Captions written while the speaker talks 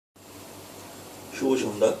শুভ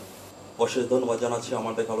সন্ধ্যা। অশেষ ধন্যবাদ জানাচ্ছি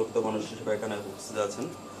আমাদের আলোকিত মানুষ হিসেবে এখানে উপস্থিত আছেন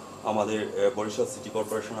আমাদের বরিশাল সিটি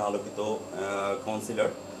কর্পোরেশনের আলোকিত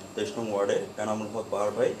কাউন্সিলর 23 নং ওয়ার্ডে এনামুল হক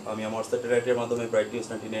বাহার ভাই। আমি আমার স্যাটেলাইটের মাধ্যমে ব্রাইট নিউজ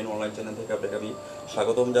 99 অনলাইন চ্যানেল থেকে আপনাকে আমি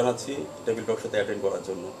স্বাগতম জানাচ্ছি টেবিল টক সাথে অ্যাটেন্ড করার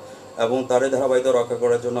জন্য, এবং তারে ধারাবাহিকতা রক্ষা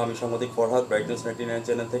করার জন্য আমি সাংবাদিক ফরহাদ ব্রাইট নিউজ 99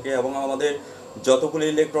 চ্যানেল থেকে এবং আমাদের যতগুলি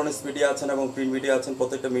ইলেকট্রনিক্স মিডিয়া আছেন এবং প্রিন্ট মিডিয়া আছেন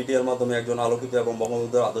প্রত্যেকটা মিডিয়ার মাধ্যমে একজন আলোকিত এবং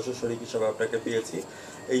বঙ্গবন্ধুর আদর্শ শরীক হিসাবে আপনাকে পেয়েছি।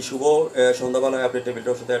 এই শুভ সন্ধ্যাবেলায় আপনি টেবিল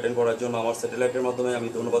টক সাথে অ্যাটেন্ড করার জন্য আমার স্যাটেলাইটের মাধ্যমে আমি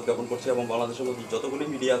ধন্যবাদ জ্ঞাপন করছি, এবং বাংলাদেশের মধ্যে যতগুলি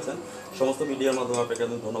মিডিয়া আছেন সমস্ত মিডিয়ার মাধ্যমে আপনাকে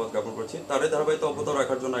আমি ধন্যবাদ জ্ঞাপন করছি। তারই ধারাবাহিকতা অব্যাহত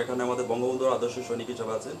রাখার জন্য এখানে আমাদের বঙ্গবন্ধুর আদর্শ সৈনিক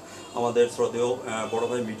হিসাবে আছেন আমাদের শ্রদ্ধেয় বড়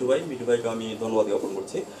ভাই মিঠু ভাইকে আমি ধন্যবাদ জ্ঞাপন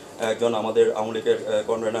করছি। একজন আমাদের আওয়ামী লীগের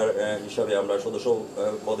কনভেনার হিসাবে আমরা সদস্য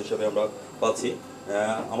পদ হিসাবে আমরা পাচ্ছি।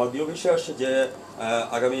 আমার দৃঢ় বিশ্বাস যে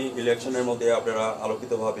আগামী ইলেকশনের মধ্যে আপনারা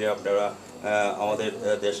আলোকিতভাবে আপনারা আমাদের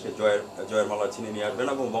দেশকে জয়ের মালা ছিনিয়ে নিয়ে আসবেন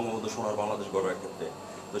এবং বঙ্গবন্ধু সোনার বাংলাদেশ গড়ার ক্ষেত্রে।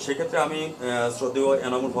 তো সেক্ষেত্রে আমি শ্রদ্ধেয়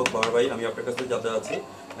এনামুল হক বাহার ভাই, আমি আপনার কাছে জানতে চাচ্ছি,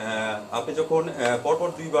 আপনি যখন পরপর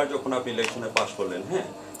দুইবার যখন আপনি ইলেকশনে পাশ করলেন, হ্যাঁ,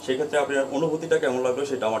 সেক্ষেত্রে আপনার অনুভূতিটা কেমন লাগলো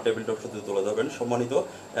সেটা আমার টেবিল টক সাথে তুলে ধরবেন সম্মানিত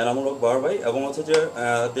এনামুল হক বাহার ভাই, এবং হচ্ছে যে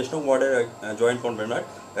 23 নং ওয়ার্ডের জয়েন্ট কনভেনার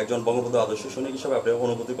একজন বঙ্গবন্ধু আদর্শ সৈনিক হিসাবে আপনার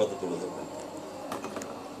অনুভূতির কথা তুলে ধরবেন।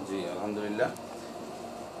 জি আলহামদুলিল্লাহ।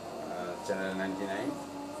 চ্যানেল 99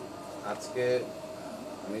 আজকে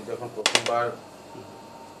আমি যখন প্রথমবার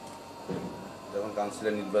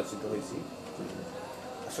কাউন্সিলর নির্বাচিত হয়েছি,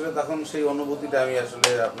 আসলে তখন সেই অনুভূতিটা আমি আসলে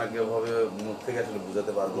আপনাকে ওভাবে মুখ থেকে আসলে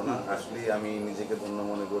বোঝাতে পারবো না। আসলে আমি নিজেকে ধন্য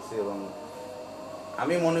মনে করছি, এবং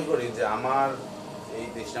আমি মনে করি যে আমার এই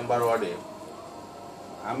 23 নম্বর ওয়ার্ডে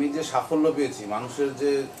আমি যে সাফল্য পেয়েছি, মানুষের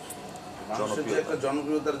যে একটা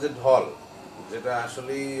জনপ্রিয়তার যে ঢল, যেটা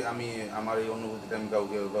আসলেই আমি আমার এই অনুভূতিটা আমি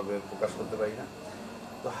কাউকে ওইভাবে প্রকাশ করতে পারি না।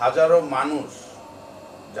 তো হাজারো মানুষ,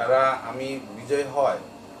 যারা আমি বিজয় হয়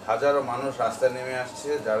হাজারো মানুষ রাস্তায় নেমে আসছে,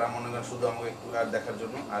 যারা মনে করেন শুধু আমাকে একটু আর দেখার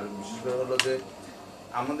জন্য। আর বিশেষ করে হলো যে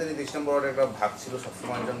আমাদের এই 23 নম্বর ওয়ার্ডে একটা ভাগ ছিল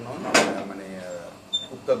সবসময়ের জন্য, মানে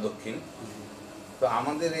উত্তর দক্ষিণ। তো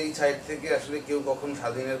আমাদের এই সাইড থেকে আসলে কেউ কখনো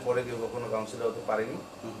স্বাধীনের পরে কেউ কখনো কাউন্সিলর হতে পারেনি।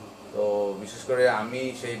 তো বিশেষ করে আমি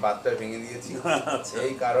সেই বাদটা ভেঙে দিয়েছি।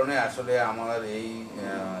 এই কারণে আসলে আমার এই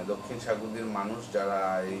দক্ষিণ সাগরদীর মানুষ, যারা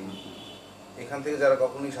এখান থেকে যারা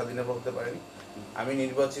কখনোই স্বাধীনের পর হতে পারেনি, আমি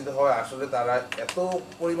নির্বাচিত হওয়ায় আসলে তারা এত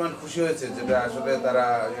পরিমাণ খুশি হয়েছে, যেটা আসলে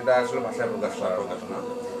ভাষায় প্রকাশ করার কথা না।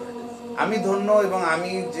 আমি ধন্য, এবং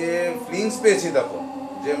আমি যে ফিলিংস পেয়েছি তখন,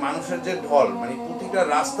 যে মানুষের যে ঢল, মানে প্রতিটা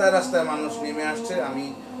রাস্তায় রাস্তায় মানুষ নেমে আসছে, আমি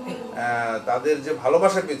তাদের যে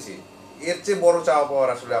ভালোবাসা পেয়েছি, এর চেয়ে বড় চাওয়া পাওয়ার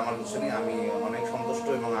আসলে আমার কিছু নেই। আমি অনেক সন্তুষ্ট,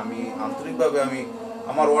 এবং আমি আন্তরিকভাবে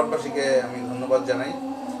আমার ওয়ার্ডবাসীকে আমি ধন্যবাদ জানাই।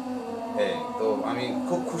 তো আমি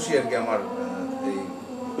খুব খুশি আর কি। আমার এই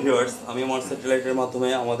ভিউয়ার্স, আমি আমার স্যাটেলাইটের মাধ্যমে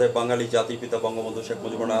আমাদের বাঙালি জাতির পিতা বঙ্গবন্ধু শেখ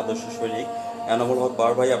মুজিবুর আদর্শ সৈনিক এনামুল হক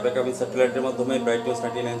বাহার ভাই, আপনাকে আমি স্যাটেলাইটের মাধ্যমে ব্রাইট নিউজ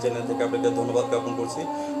 99 চ্যানেল থেকে আপনাকে ধন্যবাদ জ্ঞাপন করছি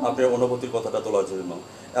আপনার অনুভূতির কথাটা তোলার জন্য,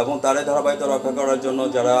 এবং তারে ধারাবাহিকতা রক্ষা করার জন্য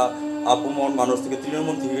যারা আপমন মানুষ থেকে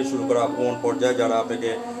তৃণমূল থেকে শুরু করা আপমন পর্যায়ে যারা আপনাকে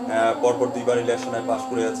পরপর দুইবার ইলেকশনে পাশ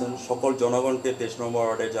করে আছেন, সকল জনগণকে 23 নম্বর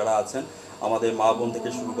ওয়ার্ডে যারা আছেন আমাদের মা বোন থেকে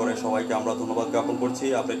শুরু করে সবাইকে আমরা ধন্যবাদ জ্ঞাপন করছি।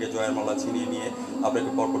 আপনাকে জয়ের মালা ছিনিয়ে নিয়ে আপনাকে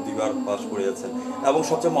পরপর দুইবার পাশ করিয়েছেন, এবং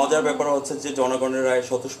সবচেয়ে মজার ব্যাপার হচ্ছে যে জনগণের রায়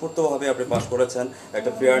স্বতঃস্ফূর্তভাবে আপনি পাশ করেছেন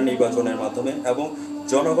একটা ফেয়ার নির্বাচনের মাধ্যমে, এবং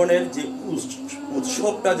জনগণের যে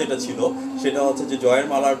উৎসবটা যেটা ছিল সেটা হচ্ছে যে জয়ের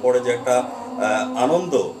মালার পরে যে একটা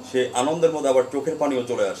আনন্দ, সেই আনন্দের মধ্যে আবার চোখের পানিও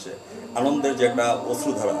চলে আসে, আনন্দের যে একটা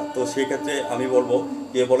অশ্রুধারা। তো সেই ক্ষেত্রে আমি বলবো,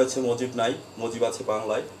 কে বলেছে মুজিব নাই, মুজিব আছে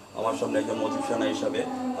বাংলায়। আমার সামনে একজন মুজিব সেনা হিসাবে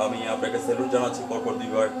আমি আপনাকে স্যালুট জানাচ্ছি পরপর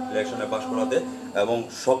দুইবার ইলেকশনে পাশ করাতে, এবং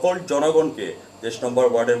সকল জনগণকে 23 নম্বর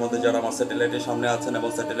ওয়ার্ডের মধ্যে যারা আমার স্যাটেলাইটের সামনে আছেন এবং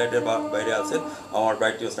স্যাটেলাইটের বাইরে আছেন আমার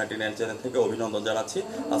ব্রাইট নিউজ 99 চ্যানেল থেকে অভিনন্দন জানাচ্ছি।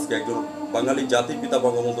 আজকে একজন বাঙালি জাতির পিতা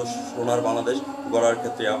বঙ্গবন্ধু সোনার বাংলাদেশ গড়ার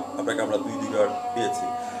ক্ষেত্রে আপনাকে আমরা দুইবার পেয়েছি।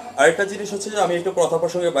 আরেকটা জিনিস হচ্ছে যে আমি একটু কথা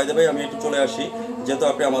প্রসঙ্গে বাইরে ভাই আমি একটু চলে আসি, যেহেতু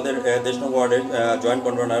আপনি আমাদের 23 নম্বর ওয়ার্ডের জয়েন্ট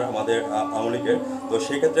কনভেনার আমাদের আওয়ামী লীগের। তো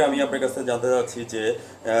সেক্ষেত্রে আমি আপনার কাছে জানতে চাচ্ছি যে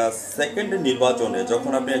সেকেন্ড নির্বাচনে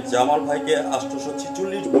যখন আপনি জামাল ভাইকে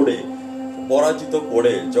 846 ভোটে পরাজিত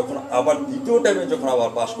করে যখন আবার দ্বিতীয় টাইমে যখন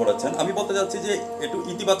আবার পাশ করেছেন, আমি বলতে চাচ্ছি যে একটু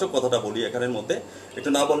ইতিবাচক কথাটা বলি এখানের মধ্যে, একটু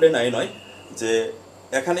না বললে নাই নয়, যে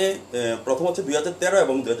এখানে প্রথম হচ্ছে 2013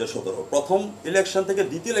 এবং 2017 প্রথম ইলেকশন থেকে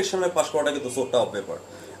দ্বিতীয় ইলেকশনে পাশ করাটা কিন্তু সোটা অফ পেপার।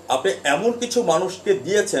 আপনি এমন কিছু মানুষকে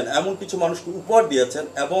দিয়েছেন, এমন কিছু মানুষকে উপহার দিয়েছেন,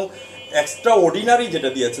 এবং এক্সট্রা অর্ডিনারি যেটা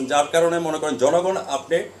দিয়েছেন, যার কারণে মনে করেন জনগণ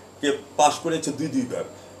আপনাকে পাশ করেছে দুইবার।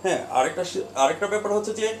 হ্যাঁ, আরেকটা ব্যাপার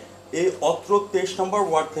হচ্ছে যে এই অত্র 23 নম্বর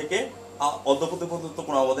ওয়ার্ড থেকে অদ্যপতি পর্যন্ত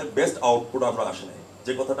কোনো আমাদের বেস্ট আউটপুট আমরা আসে নাই,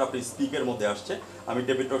 যে কথাটা আপনি স্পিকের মধ্যে আসছে। আমি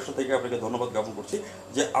ডেভিড টকশো থেকে আপনাকে ধন্যবাদ জ্ঞাপন করছি।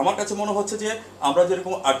 যে আমার কাছে মনে হচ্ছে যে আমরা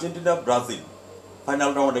যেরকম আর্জেন্টিনা ব্রাজিল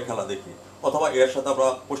ফাইনাল রাউন্ডে খেলা দেখি, অথবা এর সাথে আমরা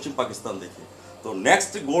পশ্চিম পাকিস্তান দেখি। তো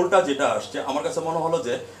নেক্সট গোলটা যেটা আসছে আমার কাছে মনে হলো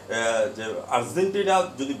যে আর্জেন্টিনা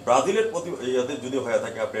যদি ব্রাজিলের প্রতি ইয়েতে যদি হয়ে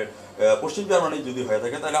থাকে আপনার পশ্চিম জার্মানি যদি হয়ে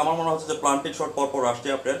থাকে, তাহলে আমার মনে হচ্ছে যে প্লান্টিক শট পরপর আসছে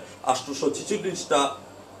আপনার 846টা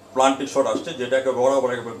প্লান্টিক শট আসছে, যেটাকে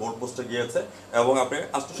বরাবর একেবারে গোল পোস্টে গিয়েছে, এবং আপনি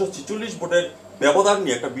 846 ভোটের ব্যবধান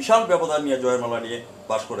নিয়ে, একটা বিশাল ব্যবধান নিয়ে জয়মালা নিয়ে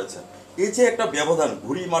পাশ করেছেন। এই যে একটা ব্যবধান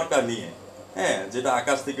ঘুড়ি মার্কা নিয়ে, হ্যাঁ, যেটা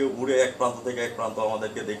আকাশ থেকে উড়ে এক প্রান্ত থেকে এক প্রান্ত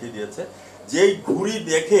আমাদেরকে দেখিয়ে দিয়েছে, যেই ঘুড়ি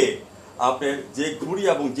দেখে আপনার, যে ঘুড়ি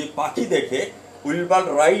এবং যে পাখি দেখে উইলবার্ট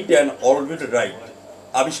রাইট অ্যান্ড অলরেড রাইট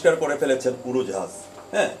আবিষ্কার করে ফেলেছেন উড়োজাহাজ।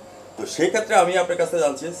 হ্যাঁ, তো সেই ক্ষেত্রে আমি আপনার কাছে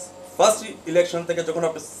জানছি, ফার্স্ট ইলেকশন থেকে যখন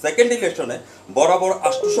আপনি সেকেন্ড ইলেকশনে বরাবর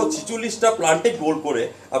 846টা প্লান্টিক গোল করে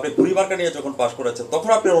আপনি ঘুড়ি মার্কা নিয়ে যখন পাশ করেছেন, তখন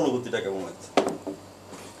আপনার অনুভূতিটা কেমন হচ্ছে?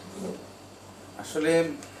 আসলে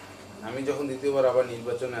আমি যখন দ্বিতীয়বার আবার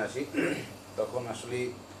নির্বাচনে আসি, তখন আসলে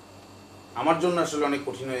আমার জন্য আসলে অনেক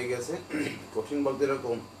কঠিন হয়ে গেছে। কঠিন বলতে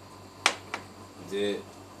এরকম যে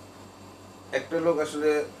একটা লোক আসলে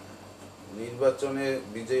নির্বাচনে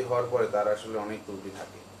বিজয়ী হওয়ার পরে তার আসলে অনেক ত্রুটি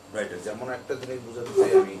থাকে। রাইট। যেমন একটা জিনিস বোঝাতে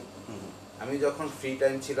চাই, আমি যখন ফ্রি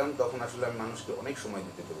টাইম ছিলাম তখন আসলে আমি মানুষকে অনেক সময়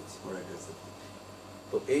দিতে পেরেছি।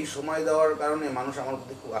 তো এই সময় দেওয়ার কারণে মানুষ আমার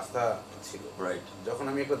প্রতি খুব আস্থা ছিল। রাইট। যখন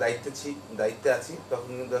আমি একটা দায়িত্বে আছি,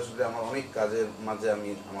 তখন কিন্তু আসলে আমার অনেক কাজের মাঝে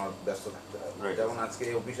আমার ব্যস্ত থাকতে হয়। যেমন আজকে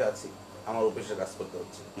এই অফিসে আছি, আমার অফিসে কাজ করতে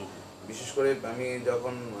হচ্ছে। বিশেষ করে আমি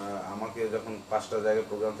যখন আমাকে যখন 5টা জায়গায়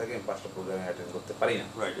প্রোগ্রাম থাকে, আমি 5টা প্রোগ্রামে অ্যাটেন্ড করতে পারি না।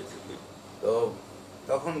 তো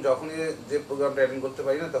তখন যখনই যে প্রোগ্রামটা অ্যাটেন্ড করতে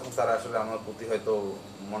পারি না, তখন তারা আসলে আমার প্রতি হয়তো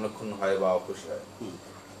মনক্ষুণ্ণ হয় বা অখুশি হয়।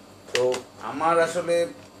 তো আমার আসলে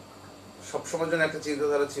সবসময় যেন একটা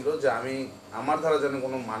চিন্তাধারা ছিল যে আমার দ্বারা যেন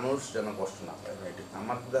কোনো মানুষ যেন কষ্ট না পায়,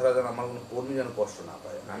 আমার দ্বারা যেন আমার কোনো কর্মী যেন কষ্ট না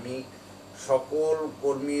পায়। আমি সকল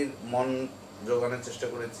কর্মীর মন জোগানোর চেষ্টা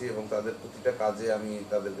করেছি এবং তাদের প্রতিটা কাজে আমি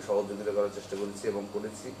তাদেরকে সহযোগিতা করার চেষ্টা করেছি এবং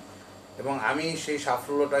করেছি, এবং আমি সেই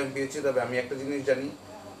সাফল্যটা আমি পেয়েছি। তবে আমি একটা জিনিস জানি,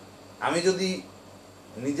 আমি যদি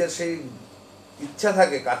নিজের সেই ইচ্ছা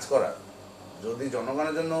থাকে কাজ করার, যদি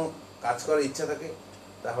জনগণের জন্য কাজ করার ইচ্ছা থাকে,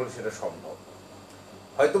 তাহলে সেটা সম্ভব।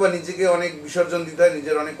 হয়তোবা নিজেকে অনেক বিসর্জন দিতে হয়,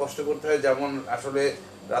 নিজের অনেক কষ্ট করতে হয়। যেমন আসলে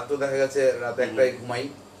রাত্রে দেখা গেছে রাত 1টায় ঘুমাই,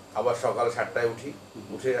 আবার সকাল 7টায়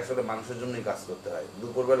উঠে আসলে মানুষের জন্যই কাজ করতে হয়।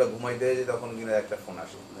 দুপুরবেলা ঘুমাইতে যাই, তখন কিনা একটা ফোন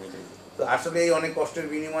আসে। তো আসলে এই অনেক কষ্টের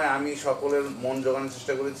বিনিময়ে আমি সকলের মন জোগানোর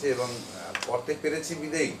চেষ্টা করেছি এবং করতে পেরেছি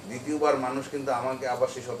বিদেই দ্বিতীয়বার মানুষ কিন্তু আমাকে আবার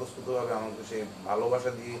সেই স্বতঃস্ফূর্তভাবে আমাকে সেই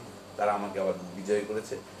ভালোবাসা দিয়ে তারা আমাকে আবার বিজয়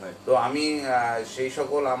করেছে। তো আমি সেই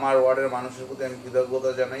সকল আমার ওয়ার্ডের মানুষের প্রতি আমি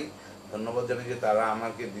কৃতজ্ঞতা জানাই, ধন্যবাদ জানাই যে তারা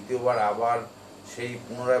আমাকে দ্বিতীয়বার আবার সেই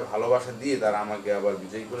পুনরায় ভালোবাসা দিয়ে তারা আমাকে আবার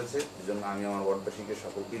বিজয়ী করেছে। এজন্য আমি আমার ওয়ার্ডবাসীকে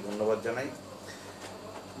সকলকেই ধন্যবাদ জানাই।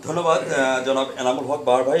 ধন্যবাদ জনাব এনামুল হক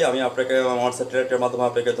বার ভাই, আমি আপনাকে আমার স্যাটেলাইটের মাধ্যমে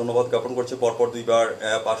আপনাকে ধন্যবাদ জ্ঞাপন করছি পরপর 2বার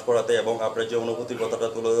পাশ করাতে, এবং আপনার যে অনুভূতির কথাটা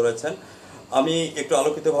তুলে ধরেছেন। আমি একটু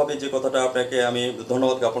আলোকিতভাবে যে কথাটা আপনাকে আমি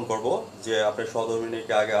ধন্যবাদ জ্ঞাপন করব, যে আপনার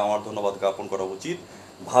সহধর্মিনীকে আগে আমার ধন্যবাদ জ্ঞাপন করা উচিত।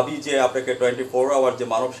 ভাবি যে আপনাকে 24 আওয়ার যে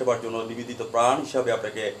মানব সেবার জন্য নিবেদিত প্রাণ হিসাবে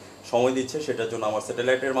আপনাকে সময় দিচ্ছে, সেটার জন্য আমার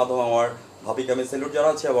স্যাটেলাইটের মাধ্যমে আমার ভাবিকে আমি স্যালুট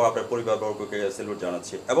জানাচ্ছি এবং আপনার পরিবারবর্গকে স্যালুট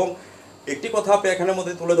জানাচ্ছি। এবং একটি কথা আপনি এখানের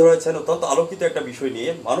মধ্যে তুলে ধরেছেন অত্যন্ত আলোকিত একটা বিষয় নিয়ে,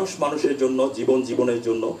 মানুষ মানুষের জন্য, জীবনের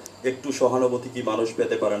জন্য একটু সহানুভূতি কি মানুষ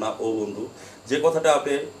পেতে পারে না? ও বন্ধু, যে কথাটা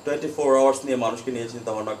আপনি 24 আওয়ার্স নিয়ে মানুষকে নিয়ে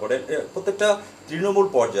চিন্তা ভাবনা করেন, প্রত্যেকটা তৃণমূল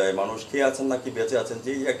পর্যায়ে মানুষ খেয়ে আছেন নাকি বেঁচে আছেন,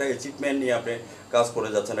 যে একটা অ্যাচিভমেন্ট নিয়ে আপনি কাজ করে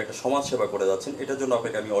যাচ্ছেন, একটা সমাজ সেবা করে যাচ্ছেন, এটার জন্য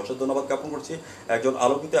আপনাকে আমি অসংখ্য ধন্যবাদ জ্ঞাপন করছি একজন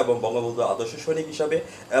আলোকিত এবং বঙ্গবন্ধু আদর্শ সৈনিক হিসাবে,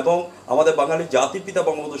 এবং আমাদের বাঙালি জাতির পিতা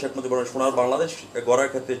বঙ্গবন্ধু শেখ মুজিবুর সোনার বাংলাদেশ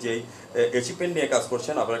গড়ার ক্ষেত্রে যেই অ্যাচিভমেন্ট নিয়ে কাজ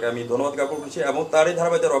করছেন, আপনাকে আমি ধন্যবাদ জ্ঞাপন করছি। এবং তারই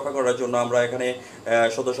ধারাবাহিকতা রক্ষা করার জন্য আমরা এখানে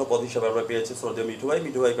সদস্য পদ হিসাবে আমরা পেয়েছি শ্রদ্ধেয়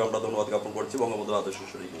মিঠু ভাইকে আমরা ধন্যবাদ জ্ঞাপন করছি বঙ্গবন্ধু আদর্শ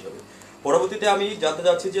সৈনিক হিসাবে। পরবর্তীতে আমি জানতে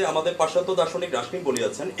যাচ্ছি যে আমাদের পাশ্চাত্য দার্শনিক রাশমিন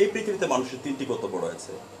বলিয়াছেন, এই পৃথিবীতে মানুষের 3টি কর্তব্য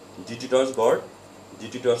রয়েছে: duty towards god,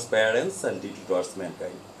 duty towards parents and duty towards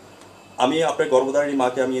mankind. আমি আপনার গর্ভধারিণী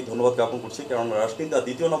মাকে আমি ধন্যবাদ জ্ঞাপন করছি, কারণ রাশমিন তার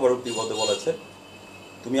 2য় নম্বর উক্তি বলতে বলেছে,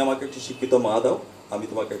 তুমি আমাকে একটি শিক্ষিত মা দাও, আমি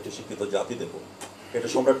তোমাকে একটি শিক্ষিত জাতি দেবো। এটা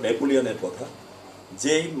সম্রাট নেপোলিয়নের কথা।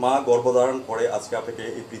 যেই মা গর্ভধারণ করে আজকে আপনাকে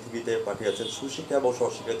এই পৃথিবীতে পাঠিয়েছেন, সুশিক্ষা এবং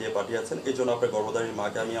স্বশিক্ষা দিয়ে পাঠিয়েছেন, এই জন্য আপনার গর্ভধারী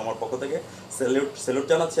মাকে আমি আমার পক্ষ থেকে স্যালুট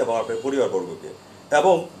জানাচ্ছি এবং আপনার পরিবারবর্গকে।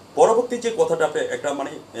 এবং পরবর্তী যে কথাটা আপনি একটা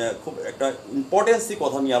খুব একটা ইম্পর্টেন্সি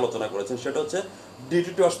কথা নিয়ে আলোচনা করেছেন, সেটা হচ্ছে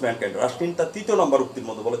ডিউটি টুয়ার্ডস ম্যানকাইন্ড। রাশমিন তার 3য় নম্বর উক্তির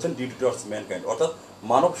মধ্যে বলেছেন ডিউটি টুয়ার্ডস ম্যানকাইন্ড, অর্থাৎ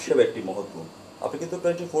মানব সেবা একটি মহৎ গুণ। আপনি কিন্তু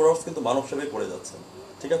 24 আওয়ার্স কিন্তু মানব সেবাই করে যাচ্ছেন,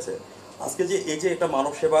 ঠিক আছে? আজকে যে এই যে একটা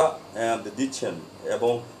মানব সেবা দিচ্ছেন,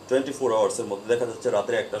 এবং 24 আওয়ার্সের মধ্যে দেখা যাচ্ছে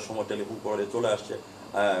রাত্রে 1টার সময় টেলিফোন করে চলে আসছে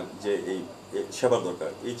যে এই সেবার দরকার,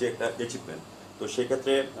 এই যে একটা অ্যাচিভমেন্ট। তো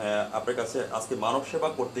সেক্ষেত্রে আপনার কাছে আজকে মানব সেবা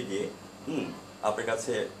করতে গিয়ে আপনার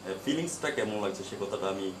কাছে ফিলিংসটা কেমন লাগছে সে কথাটা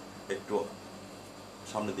আমি একটু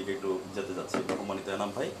সামনের দিকে একটু যেতে যাচ্ছি। সম্মানিত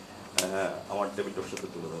এনাম ভাই আমার টেবিলটার সাথে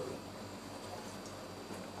তুলে ধরবেন।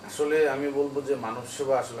 আসলে আমি বলবো যে মানব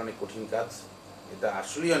সেবা আসলে অনেক কঠিন কাজ, এটা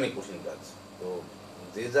আসলেই অনেক কঠিন কাজ। তো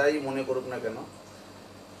যে যাই মনে করুক না কেন,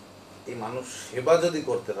 এই মানুষ সেবা যদি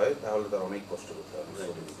করতে হয় তাহলে তার অনেক কষ্ট করতে হয়,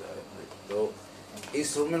 শ্রম দিতে হয়। তো এই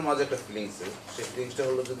শ্রমের মাঝে একটা ফিলিংস, সেই ফিলিংসটা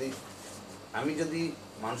হলো আমি যদি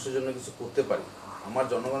মানুষের জন্য কিছু করতে পারি, আমার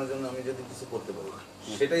জনগণের জন্য আমি যদি কিছু করতে পারি,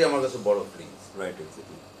 সেটাই আমার কাছে বড় ফিলিংস। রাইট।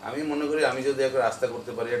 আমি মনে করি আমি যদি একটা রাস্তা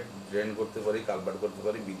করতে পারি, ড্রেন করতে পারি, কালভার্ট করতে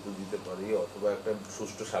পারি, বিদ্যুৎ দিতে পারি, অথবা একটা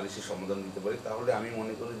সুষ্ঠু সালিসি সমাধান দিতে পারি, তাহলে আমি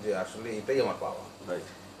মনে করি যে আসলে এটাই আমার পাওয়া। রাইট।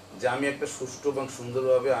 যে আমি একটা সুষ্ঠু এবং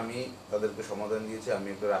সুন্দরভাবে আমি তাদেরকে সমাধান দিয়েছি, আমি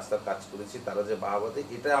একটা রাস্তার কাজ করেছি, তারা যে বাহাবা দেয়,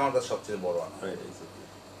 এটাই আমার কাছে সবচেয়ে বড় আনন্দ। রাইট।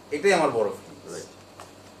 এটাই আমার বড় ফিলিংস। রাইট।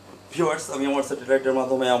 ভিউয়ার্স, আমি আমার স্যাটেলাইটের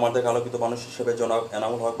মাধ্যমে আমাদের আলোকিত মানুষ হিসেবে জনাব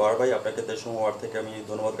এনামুল হক বাহার ভাই আপনাকে দেশম ওয়ার্ড থেকে আমি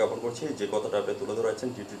ধন্যবাদ জ্ঞাপন করছি। যে কথাটা আপনি তুলে ধরেছেন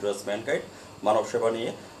ডিউটি টু ম্যানকাইন্ড, মানব সেবা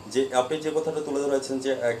নিয়ে, যে আপনি যে কথাটা তুলে ধরেছেন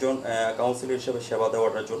যে একজন কাউন্সিলর হিসেবে সেবা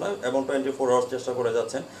দেওয়াটার জন্য এবং 24 আওয়ার্স চেষ্টা করে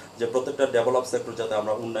যাচ্ছেন যে প্রত্যেকটা ডেভেলপ সেক্টর যাতে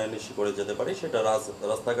আমরা উন্নয়ন করে যেতে পারি, সেটা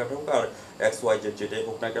রাস্তাঘাট হোক আর XYZ যেটাই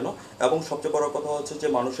হোক না কেন। এবং সবচেয়ে বড় কথা হচ্ছে যে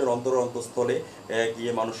মানুষের অন্তঃস্থলে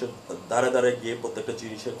গিয়ে, মানুষের দ্বারে দ্বারে গিয়ে প্রত্যেকটা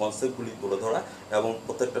জিনিসের কনসেপ্টগুলি তুলে ধরা এবং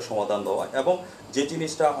প্রত্যেকটা সমাধান দেওয়া। এবং যে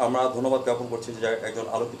জিনিসটা আমরা ধন্যবাদ জ্ঞাপন করছি যে একজন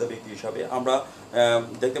আলোকিত ব্যক্তি হিসাবে আমরা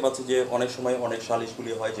দেখতে পাচ্ছি যে অনেক সময় অনেক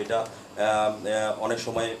সালিশগুলি হয়, যেটা অনেক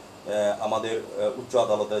সময় আমাদের উচ্চ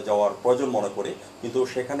আদালতে যাওয়ার প্রয়োজন মনে করি, কিন্তু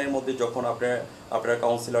সেখানের মধ্যে যখন আপনার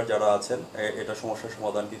কাউন্সিলর যারা আছেন, এটা সমস্যার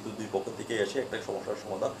সমাধান কিন্তু দুই পক্ষ থেকে এসে একটা সমস্যার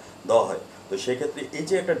সমাধান দেওয়া হয়। তো সেক্ষেত্রে এই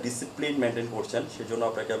যে একটা ডিসিপ্লিন মেনটেন করছেন, সেজন্য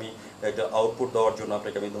আপনাকে আমি একটা আউটপুট দেওয়ার জন্য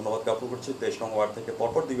আপনাকে আমি ধন্যবাদ জ্ঞাপন করছি 23 নং ওয়ার্ড থেকে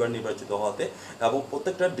পরপর 2বার নির্বাচিত হওয়াতে, এবং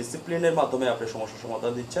প্রত্যেকটা ডিসিপ্লিনের মাধ্যমে আপনি সমস্যার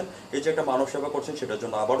সমাধান দিচ্ছেন। এই যে একটা মানব সেবা করছেন, সেটার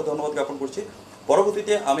জন্য আবারও ধন্যবাদ জ্ঞাপন করছি।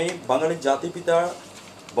 পরবর্তীতে আমি বাঙালির জাতিপিতা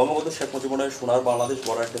বঙ্গবন্ধু শেখ মুজিবুর সোনার বাংলাদেশ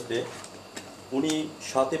গড়ার ক্ষেত্রে উনি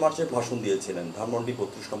 7 মার্চে ভাষণ দিয়েছিলেন ধানমন্ডি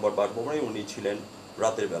 32 নম্বর বাসভবনে। উনি ছিলেন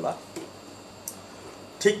রাতের বেলা,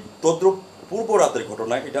 ঠিক তদ্রুপ পূর্ব রাতের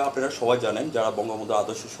ঘটনা, এটা আপনারা সবাই জানেন যারা বঙ্গবন্ধু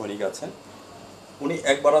আদর্শ সৈনিক আছেন। উনি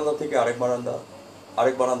এক বারান্দা থেকে আরেক বারান্দা,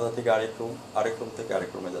 আরেক বারান্দা থেকে আরেক রুম থেকে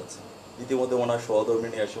আরেক রুমে যাচ্ছে। ইতিমধ্যে ওনার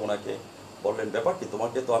সহধর্মিনী এসে ওনাকে বললেন, ব্যাপার কি,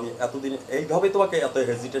 তোমাকে তো আমি এতদিন এইভাবে তোমাকে এত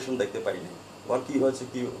হেজিটেশন দেখতে পাইনি, তোমার কী হয়েছে,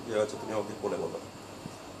 কী হয়েছে, তুমি আমাকে বলে বলো।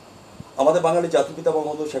 আমাদের বাঙালি জাতিপিতা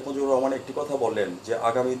বঙ্গবন্ধু শেখ মুজিবুর রহমান একটি কথা বললেন যে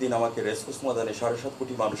আগামী দিন আমাকে রেসকোর্স ময়দানে 7.5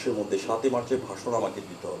 কোটি মানুষের মধ্যে 7 মার্চের ভাষণ আমাকে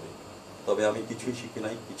দিতে হবে। তবে আমি কিছুই শিখি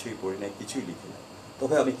নাই, কিছুই পড়ি নাই, কিছুই লিখি নাই,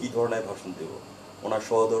 তবে আমি কী ধরনের ভাষণ দেবো। ওনার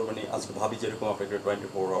সহধর্মিনী, আজকে ভাবি যেরকম আপনাকে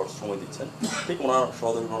 24 আওয়ার্স সময় দিচ্ছেন, ঠিক ওনার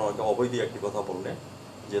সহধর্মিনী ওনাকে অভয় দিয়ে একটি কথা বললেন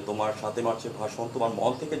যে তোমার 7 মার্চের ভাষণ তোমার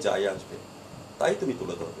মন থেকে যাই আসবে তাই তুমি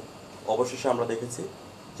তুলে ধরবে। অবশেষে আমরা দেখেছি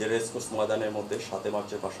যে রেসকোর্স ময়দানের মধ্যে 7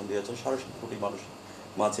 মার্চের ভাষণ দিয়েছেন 7.5 কোটি মানুষ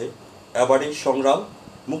মাঝে। এবারের সংগ্রাম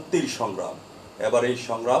মুক্তির সংগ্রাম, এবারের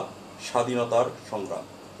সংগ্রাম স্বাধীনতার সংগ্রাম,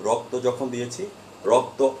 রক্ত যখন দিয়েছি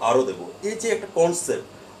রক্ত আরও দেব। এই যে একটা কনসেপ্ট,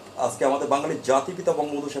 আজকে আমাদের বাঙালির জাতিপিতা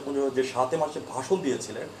বঙ্গবন্ধু শেখ মুজিবুর যে 7 মার্চে ভাষণ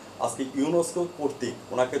দিয়েছিলেন, আজকে ইউনেস্কো কর্তৃক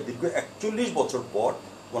ওনাকে দীর্ঘ 41 বছর পর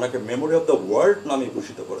ওনাকে মেমোরি অফ দ্য ওয়ার্ল্ড নামে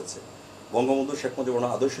ঘোষিত করেছে। বঙ্গবন্ধু শেখ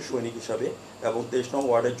মুজিবুর আদর্শ সৈনিক হিসাবে এবং 23 নং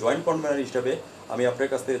ওয়ার্ডের জয়েন্ট কনভেনার হিসাবে আমি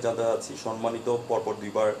আপনার কাছ থেকে জানতে চাচ্ছি, সম্মানিত পরপর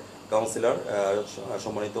 2বার কাউন্সিলর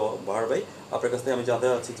সম্মানিত বাহার ভাই, আপনার কাছ থেকে আমি জানতে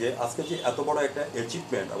চাচ্ছি যে আজকে যে এত বড় একটা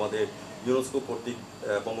অ্যাচিভমেন্ট আমাদের ইউনেস্কো কর্তৃক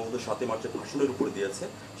বঙ্গবন্ধু 7 মার্চের ভাষণের উপরে দিয়েছে,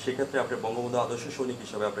 সেক্ষেত্রে আপনার বঙ্গবন্ধু আদর্শ সৈনিক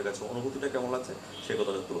হিসাবে আপনার কাছে অনুভূতিটা কেমন লাগছে সে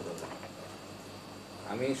কথাটা তুলে ধরবেন।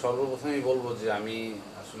 আমি সর্বপ্রথমেই বলবো যে আমি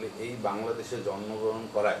আসলে এই বাংলাদেশে জন্মগ্রহণ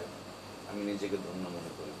করায় আমি নিজেকে ধন্য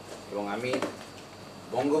মনে করি, এবং আমি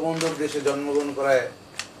বঙ্গবন্ধুর দেশে জন্মগ্রহণ করায়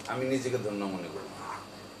আমি নিজেকে ধন্য মনে করি।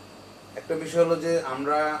 একটা বিষয় হলো যে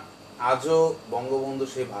আমরা আজও বঙ্গবন্ধু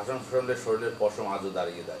সেই ভাষণ শুনলে শরীরের পশম আজও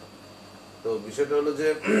দাঁড়িয়ে দেয়। তো বিষয়টা হলো যে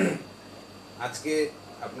আজকে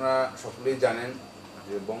আপনারা সকলেই জানেন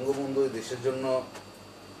যে বঙ্গবন্ধু এই দেশের জন্য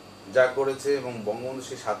যা করেছে, এবং বঙ্গবন্ধু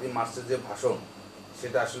সেই 7 মার্চের যে ভাষণ,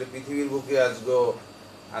 সেটা আসলে পৃথিবীর বুকে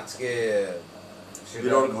আজকে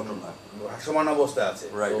ভাসমান অবস্থায় আছে।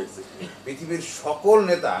 পৃথিবীর সকল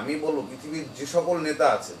নেতা, আমি বলবো পৃথিবীর যে সকল নেতা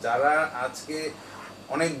আছে যারা আজকে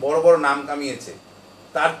অনেক বড় বড় নাম কামিয়েছে,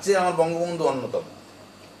 তার চেয়ে আমার বঙ্গবন্ধু অন্যতম।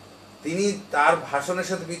 তিনি, তার ভাষণের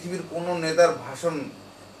সাথে পৃথিবীর কোনো নেতার ভাষণ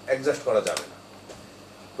অ্যাডজাস্ট করা যাবে না।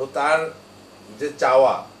 তো তার যে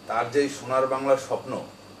চাওয়া, তার যে সোনার বাংলার স্বপ্ন,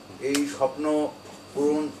 এই স্বপ্ন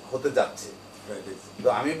পূরণ হতে যাচ্ছে। তো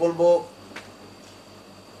আমি বলবো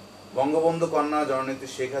বঙ্গবন্ধু কন্যা জননেত্রী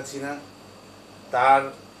শেখ হাসিনা তার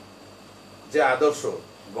যে আদর্শ,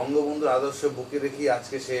 বঙ্গবন্ধুর আদর্শ বুকে রেখে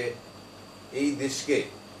আজকে সে এই দেশকে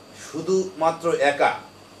শুধুমাত্র একা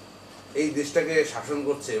এই দেশটাকে শাসন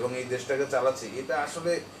করছে এবং এই দেশটাকে চালাচ্ছে, এটা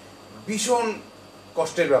আসলে ভীষণ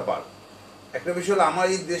কষ্টের ব্যাপার। একটা বিষয় হলো, আমার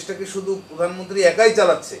এই দেশটাকে শুধু প্রধানমন্ত্রী একাই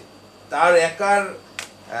চালাচ্ছে, তার একার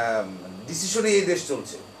ডিসিশনে এই দেশ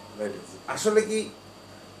চলছে। আসলে কি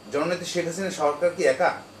জননেত্রী শেখ হাসিনা সরকার কি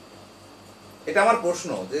একা? এটা আমার প্রশ্ন,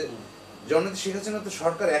 যে জননেত্রী শেখ হাসিনা তো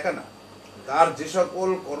সরকার একা না, তার যে সকল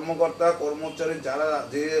কর্মকর্তা কর্মচারী যারা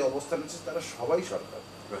যে অবস্থানে আছে তারা সবাই সরকার।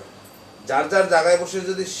 যার যার জায়গায় বসে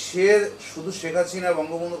যদি সে শুধু শেখ হাসিনা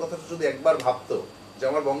বঙ্গবন্ধুর কথাটা যদি একবার ভাবতো যে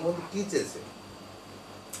আমার বঙ্গবন্ধু কি চেয়েছে,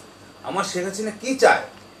 আমার শেখ হাসিনা কি চায়,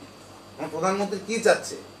 আমার প্রধানমন্ত্রী কি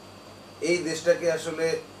চাচ্ছে, এই দেশটাকে আসলে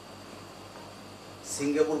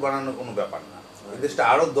সিঙ্গাপুর বানানোর কোনো ব্যাপার না। এই দেশটা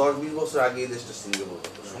আরো 10-20 বছর আগে এই দেশটা সিঙ্গাপুর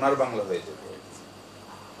হতো, সোনার বাংলা হয়ে যেত।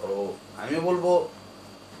 তো আমি বলবো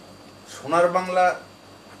সোনার বাংলা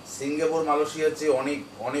সিঙ্গাপুর মালয়েশিয়ার চেয়ে অনেক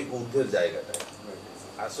অনেক ঊর্ধ্বের জায়গাটা।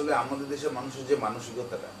 আসলে আমাদের দেশের মানুষের যে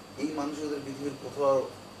মানসিকতাটা, এই মানসিকতা পৃথিবীর কোথাও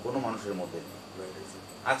কোনো মানুষের মধ্যে নেই।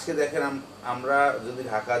 আজকে দেখেন, আমরা যদি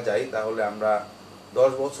ঢাকা যাই তাহলে আমরা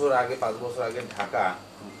 10 বছর আগে 5 বছর আগে ঢাকা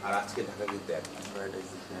আর আজকে ঢাকা কিন্তু এক না।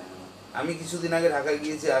 আমি কিছুদিন আগে ঢাকা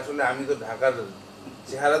গিয়েছি, আসলে আমি তো ঢাকার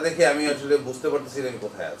চেহারা দেখে আমি আসলে বুঝতে পারতেছি আমি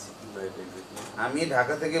কোথায় আছি। আমি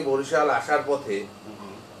ঢাকা থেকে বরিশাল আসার পথে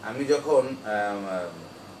আমি যখন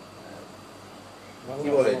কি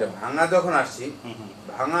বলে এটা ভাঙা যখন আসছি,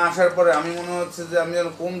 ভাঙা আসার পরে আমি মনে হচ্ছে যে আমি যেন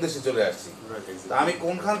কোন দেশে চলে আসছি। তা আমি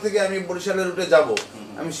কোনখান থেকে আমি বরিশালের রুটে যাব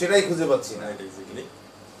আমি সেটাই খুঁজে পাচ্ছি না।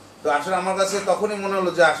 তো আসলে আমার কাছে তখনই মনে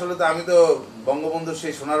হলো যে আসলে তো আমি তো বঙ্গবন্ধুর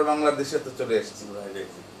সেই সোনার বাংলার দেশে তো চলে এসেছি।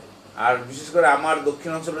 আর বিশেষ করে আমার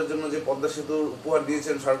দক্ষিণ অঞ্চলের জন্য যে পদ্মা সেতুর উপহার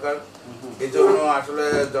দিয়েছেন সরকার, এই জন্য আসলে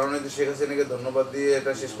জননেত্রী শেখ হাসিনাকে ধন্যবাদ দিয়ে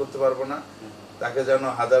এটা শেষ করতে পারবো না। তাকে যেন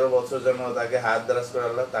হাজারো বছর যেন তাকে হায়াত দারাজ করে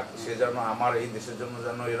আল্লাহ, তাকে সে যেন আমার এই দেশের জন্য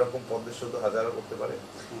যেন এরকম পদ্মা সেতু হাজারো করতে পারে।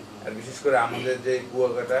 আর বিশেষ করে আমাদের যে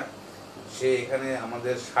কুয়াকাটা, সে এখানে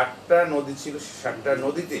আমাদের 60টা নদী ছিল, 60টা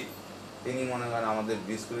নদীতে তিনি মনে করেন আমাদের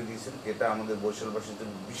ব্রিজ করে দিয়েছেন। এটা আমাদের বরিশালবাসীর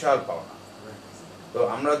জন্য বিশাল পাওনা। তো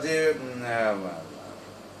আমরা যে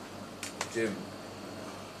যে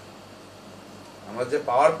আমরা যে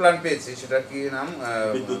পাওয়ার প্ল্যান্ট পেয়েছি, সেটা কি নাম,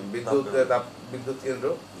 বিদ্যুৎ কেন্দ্র,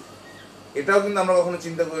 এটাও কিন্তু আমরা কখনো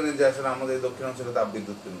চিন্তা করিনি যে আসলে আমাদের দক্ষিণ অঞ্চলে তাপ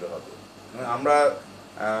বিদ্যুৎ কেন্দ্র হবে। আমরা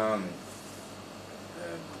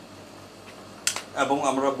এবং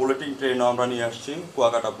আমরা বুলেটিন ট্রেনও আমরা নিয়ে আসছি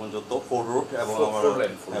কুয়াকাটা পর্যন্ত 4 রুট, এবং আমরা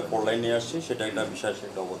 4 লাইন নিয়ে আসছি। সেটা একটা বিশেষ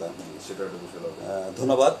একটা অবদান। সেটা একটা বিশাল অবদান।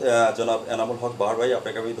 ধন্যবাদ জনাব এনামুল হক বাহার ভাই,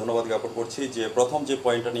 আপনাকে আমি ধন্যবাদ জ্ঞাপন করছি যে প্রথম যে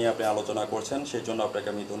পয়েন্টটা নিয়ে আপনি আলোচনা করছেন সেই জন্য আপনাকে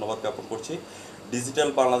আমি ধন্যবাদ জ্ঞাপন করছি। ডিজিটাল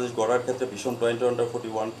বাংলাদেশ গড়ার ক্ষেত্রে ভিশন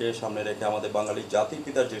 2041কে সামনে রেখে আমাদের বাঙালি জাতির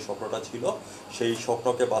পিতার যে স্বপ্নটা ছিল সেই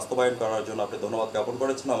স্বপ্নকে বাস্তবায়ন করার জন্য আপনি ধন্যবাদ জ্ঞাপন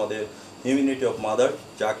করেছেন আমাদের ইউনিটি অফ মাদার,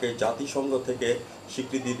 যাকে জাতিসংঘ থেকে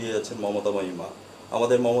স্বীকৃতি দিয়েছেন মমতা মহিমা।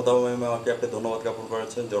 আমাদের মমতা মহিমাকে আপনি ধন্যবাদ জ্ঞাপন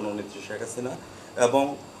করেছেন জননেত্রী শেখ হাসিনা, এবং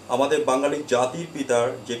আমাদের বাঙালি জাতির পিতার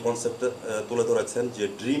যে কনসেপ্টটা তুলে ধরেছেন, যে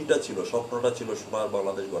ড্রিমটা ছিল, স্বপ্নটা ছিল সোনার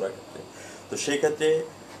বাংলাদেশ গড়ার ক্ষেত্রে। তো সেই ক্ষেত্রে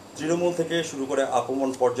তৃণমূল থেকে শুরু করে আপমন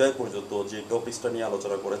পর্যায় পর্যন্ত যে টপিকসটা নিয়ে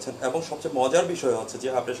আলোচনা করেছেন, এবং সবচেয়ে মজার বিষয় হচ্ছে যে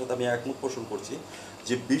আপনার সাথে আমি একমত পোষণ করছি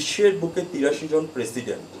যে বিশ্বের বুকে 83 জন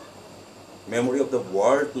president memory of the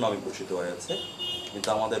world নামে ঘোষিত হয়েছে, কিন্তু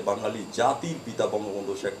আমাদের বাঙালি জাতির পিতা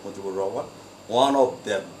Bangabandhu Sheikh Mujibur Rahman one of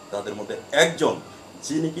them, তাদের মধ্যে একজন,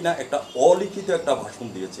 যিনি কিনা একটা অলিখিত একটা ভাষণ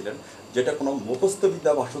দিয়েছিলেন, যেটা কোনো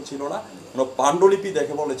মুখস্থবিদ্যা ভাষণ ছিল না, কোনো পাণ্ডুলিপি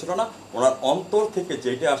দেখে বলেছিল না, ওনার অন্তর থেকে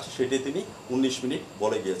যেটা আসছে সেটাই তিনি 19 মিনিট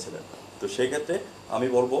বলে গিয়েছিলেন। তো সেই ক্ষেত্রে আমি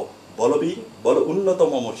বলবো, বলবীর বল উন্নত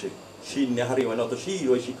মমসিক শী নেহারি অনত শী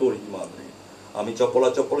রৈশিক মাদ্রি, আমি চপলা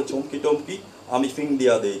চপলে চমকি টমকি, আমি ফিং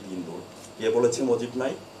দিয়া দেই 3 দৌড়। কে বলেছে মজিব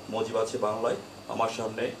নাই? মজিব আছে বাংলায়। আমার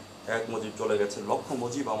সামনে এক মজিব চলে গেছে, লক্ষ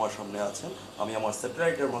মজিব আমার সামনে আছেন। আমি আমার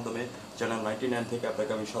স্যাটেলাইটের মাধ্যমে চ্যানেল 99 থেকে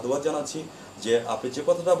আপনাকে আমি সাধুবাদ জানাচ্ছি যে আপনি যে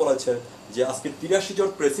কথাটা বলেছেন যে আজকে 83 জন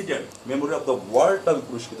president memory of the world আমি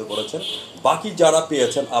পুরস্কৃত করেছেন। বাকি যারা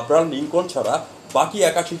পেয়েছেন আব্রাহাম লিঙ্কন ছাড়া বাকি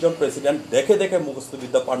 81 জন প্রেসিডেন্ট দেখে দেখে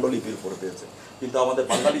মুখস্থবিদ্যা পাণ্ডুলিপির উপরে পেয়েছে, কিন্তু আমাদের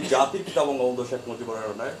বাঙালি জাতির পিতা বঙ্গবন্ধু শেখ মুজিবুর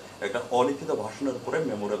রহমানের একটা অলিখিত ভাষণের উপরে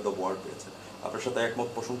মেমোরি অফ দ্য ওয়ার্ল্ড পেয়েছে। আপনার সাথে একমত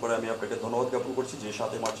পোষণ করে আমি আপনাকে ধন্যবাদ জ্ঞাপন করছি যে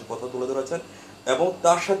 7 মার্চের কথা তুলে ধরেছেন, এবং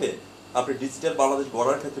তার সাথে আপনি ডিজিটাল বাংলাদেশ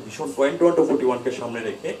গড়ার ক্ষেত্রে ভীষণ 2041কে সামনে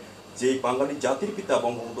রেখে যে বাঙালি জাতির পিতা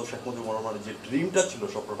বঙ্গবন্ধু শেখ মুজিবুর রহমানের যে ড্রিমটা ছিল,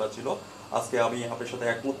 স্বপ্নটা ছিল, আজকে আমি আপনার সাথে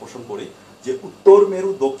একমত পোষণ করি যে উত্তর মেরু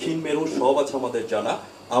দক্ষিণ মেরু সব আছে আমাদের জানা।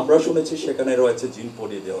 আমরা শুনেছি সেখানে রয়েছে জিন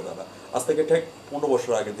পরিয়ে দেওয়া দানা। আজ থেকে ঠিক 15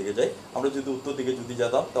 বছর আগের দিকে যাই, আমরা যদি উত্তর দিকে যদি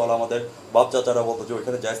যেতাম তাহলে আমাদের বাপ চাচারা বলতো যে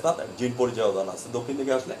ওইখানে যাইস না, জিন পরি দেওয়া দানা আছে। দক্ষিণ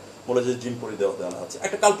দিকে আসলে বলে যে জিন পরি দেওয়া দানা আছে।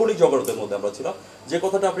 একটা কাল্পনিক জগতের মধ্যে আমরা ছিলাম, যে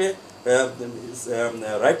কথাটা আপনি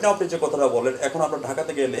রাইট নাও আপনি যে কথাটা বলেন, এখন আমরা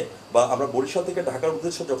ঢাকাতে গেলে বা আমরা বরিশাল থেকে ঢাকার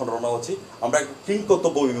উদ্দেশ্যে যখন রওনা হচ্ছি, আমরা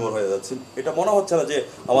কিংকর্তব্য বিমূঢ় হয়ে যাচ্ছি। এটা মনে হচ্ছে না যে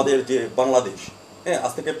আমাদের যে বাংলাদেশ, হ্যাঁ,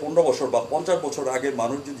 আজ থেকে 15 বছর বা 50 বছর আগের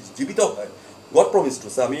মানুষ যদি জীবিত হয়, গড প্রমিস টু,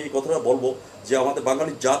 আমি এই কথাটা বলবো যে আমাদের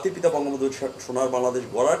বাঙালি জাতির পিতা বঙ্গবন্ধু সোনার বাংলাদেশ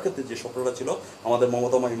গড়ার ক্ষেত্রে যে স্বপ্নটা ছিল, আমাদের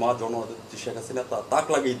মমতাময়ী মা জননেত্রী শেখ হাসিনা তা তাক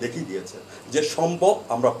লাগিয়ে দেখিয়ে দিয়েছে যে সম্ভব,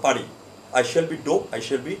 আমরা পারি। I shall be do, I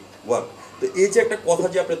shall be work. তো এই যে একটা কথা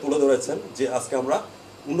যে আপনি তুলে ধরেছেন যে আজকে আমরা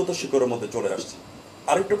উন্নত শিখরের মধ্যে চলে আসছি।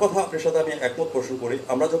 আরেকটু কথা আপনার সাথে আমি একমত পোষণ করি,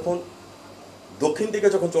 আমরা যখন দক্ষিণ দিকে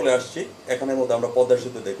যখন চলে আসছি, এখানের মধ্যে আমরা পদ্মা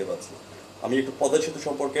সেতু দেখতে পাচ্ছি। আমি একটু পদ্মা সেতু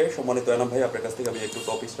সম্পর্কে সম্মানিত এনাম ভাই আপনার কাছ থেকে আমি একটু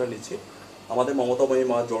টপিকসটা নিচ্ছি। আমাদের মমতাময়ী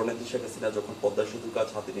মা জননেত্রী শেখ হাসিনা যখন পদ্মা সেতুর কাজ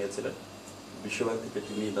হাতে নিয়েছিলেন, বিশ্বব্যাংক থেকে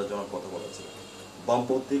একটি নিন্দাজনক কথা বলেছিলেন।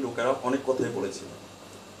 বামপন্থী লোকেরা অনেক কথাই বলেছিলেন,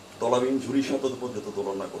 তলাবিহীন ঝুড়ির সাথে পর্যন্ত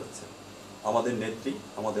তুলনা করেছে। আমাদের নেত্রী,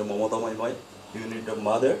 আমাদের মমতাময়ী মায়, ইউনিট অফ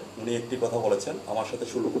মাদার, উনি একটি কথা বলেছেন, আমার সাথে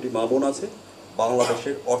 16 কোটি মা বোন আছে,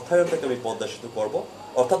 বাংলাদেশের অর্থায়ন থেকে আমি পদ্মা সেতু করবো,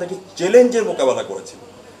 অর্থাৎ একটি চ্যালেঞ্জের মোকাবেলা করেছিলেন।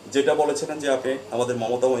 যেটা বলেছিলেন যে আপনি আমাদের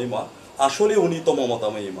মমতাময়ী মা, আসলে উনি তো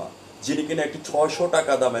মমতাময়ী মা, যিনি কিনা একটি 600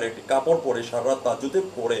 টাকা দামের একটি কাপড় পরে সারা রাত তাজুদে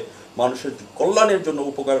পরে মানুষের কল্যাণের জন্য,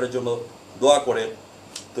 উপকারের জন্য দোয়া করে।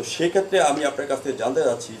 তো সেক্ষেত্রে আমি আপনার কাছ থেকে জানতে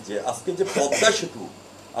চাচ্ছি যে আজকে যে পদ্মা সেতু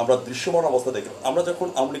আমরা দৃশ্যমান অবস্থা দেখি, আমরা যখন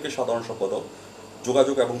আওয়ামী লীগের সাধারণ সম্পাদক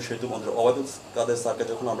যোগাযোগ এবং সেতু মন্ত্রী ওবায়দুল কাদের স্যারকে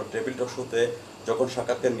যখন আমরা টেবিল টক শোতে যখন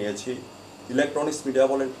সাক্ষাৎকার নিয়েছি, ইলেকট্রনিক্স মিডিয়া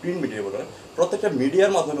বলেন, প্রিন্ট মিডিয়া বলেন, প্রত্যেকটা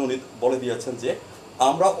মিডিয়ার মাধ্যমে উনি বলে দিয়েছেন যে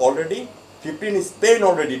আমরা অলরেডি 15 স্পেন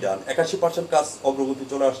অলরেডি ডান, 81% কাজ অগ্রগতি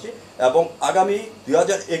চলে আসছে এবং আগামী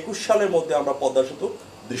 2021 সালের মধ্যে আমরা পদ্মা সেতু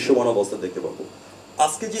দৃশ্যমান অবস্থা দেখতে পাবো।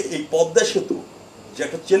 আজকে যে এই পদ্মা সেতু যে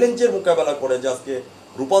একটা চ্যালেঞ্জের মোকাবেলা করে যে আজকে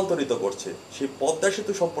রূপান্তরিত করছে, সেই পদ্মা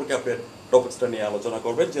সেতু সম্পর্কে আপনার টপিক্সটা নিয়ে আলোচনা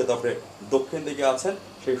করবেন, যেহেতু আপনি দক্ষিণ দিকে আছেন,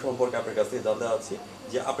 সেই সম্পর্কে আপনার কাছ থেকে জানতে চাচ্ছি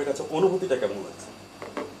যে আপনার কাছে অনুভূতিটা কেমন লাগছে।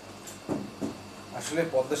 আসলে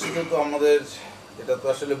পদ্মা সেতু তো আমাদের, এটা তো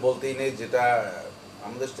আসলে বলতেই নেই, যেটা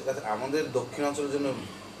আমাদের কাছে, আমাদের দক্ষিণাঞ্চলের জন্য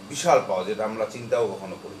বিশাল পাওয়া, যেটা আমরা চিন্তাও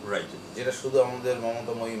কখনো করি, রাইট। যেটা শুধু আমাদের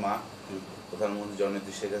মমতাময়ী মা প্রধানমন্ত্রী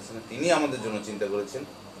জননেত্রী শেখ হাসিনা তিনি আমাদের জন্য চিন্তা করেছেন।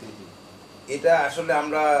 এটা আসলে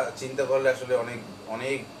আমরা চিন্তা করলে আসলে অনেক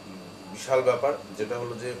অনেক বিশাল ব্যাপার। যেটা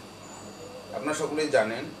হলো যে আপনারা সকলেই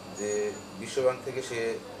জানেন যে বিশ্বব্যাংক থেকে সে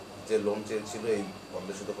যে লোন চেয়েছিল এই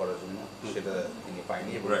পদ্মা সেতু করার জন্য, সেটা তিনি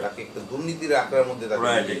পায়নি এবং Right. তাকে একটা দুর্নীতির আঁকড়ার মধ্যে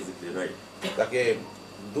রাইট, এক্স্যাক্টলি, রাইট। তাকে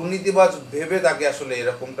দুর্নীতিবাজ ভেবে তাকে আসলে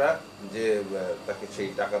এরকমটা যে তাকে সেই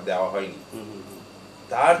টাকা দেওয়া হয়নি।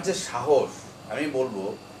 তার যে সাহস, আমি বলবো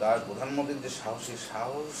তার প্রধানমন্ত্রীর যে সাহস, সেই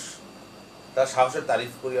সাহস, তার সাহসের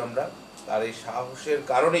তারিফ করি আমরা। তার এই সাহসের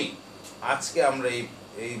কারণেই আজকে আমরা এই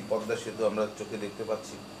এই পদ্মা সেতু আমরা চোখে দেখতে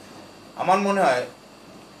পাচ্ছি। আমার মনে হয়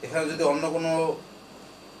এখানে যদি অন্য কোনো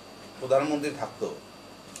প্রধানমন্ত্রী থাকতো,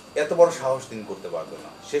 এত বড় সাহস তিনি করতে পারতো না।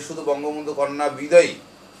 সে শুধু বঙ্গবন্ধু কন্যা বিদায়ী,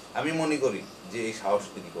 আমি মনে করি যে এই সাহস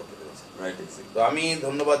তিনি করতে পেরেছেন। Right, exactly. তো আমি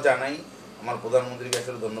ধন্যবাদ জানাই আমার প্রধানমন্ত্রীকে,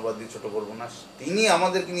 আসলে ধন্যবাদ দিয়ে ছোট করবো না। তিনি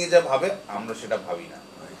আমাদেরকে নিয়ে যা ভাবে আমরা সেটা ভাবি না।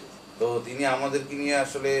 তো তিনি আমাদেরকে নিয়ে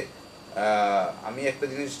আসলে আমি একটা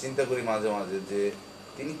জিনিস চিন্তা করি মাঝে মাঝে যে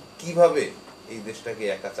তিনি কিভাবে এই দেশটাকে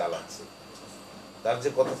একা চালাচ্ছে, তার যে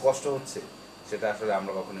কত কষ্ট হচ্ছে সেটা আসলে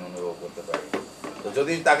আমরা কখনোই অনুভব করতে পারি। তো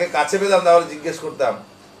যদি তাকে কাছে পেতাম তাহলে জিজ্ঞেস করতাম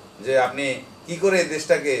যে আপনি কি করে এই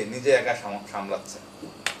দেশটাকে নিজে একা সামলাচ্ছেন।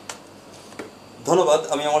 ধন্যবাদ।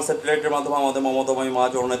 আমি আমার স্যাটেলাইটের মাধ্যমে আমাদের মমতাময়ী মা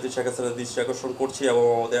জননেত্রী শেখ হাসিনার দৃষ্টি আকর্ষণ করছি এবং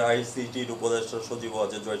আমাদের আইসিটির উপদেষ্টা সচিব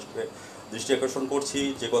অজয় জয়সকে দৃষ্টি আকর্ষণ করছি,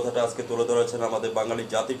 যে কথাটা আজকে তুলে ধরেছেন আমাদের বাঙালি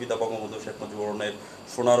জাতির পিতা বঙ্গবন্ধু শেখ মুজিবুর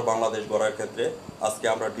সোনার বাংলাদেশ গড়ার ক্ষেত্রে, আজকে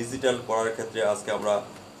আমরা ডিজিটাল করার ক্ষেত্রে, আজকে আমরা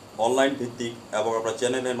অনলাইন ভিত্তিক এবং আমরা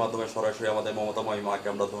চ্যানেলের মাধ্যমে সরাসরি আমাদের মমতাময়ী মাকে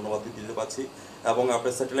আমরা ধন্যবাদ দিতে পারছি এবং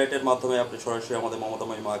আপনার স্যাটেলাইটের মাধ্যমে আপনি সরাসরি আমাদের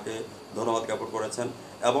মমতাময়ী মাকে ধন্যবাদ জ্ঞাপন করেছেন।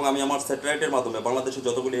 এবং আমি আমার স্যাটেলাইটের মাধ্যমে বাংলাদেশে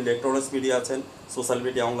যতগুলি ইলেকট্রনিক্স মিডিয়া আছেন, সোশ্যাল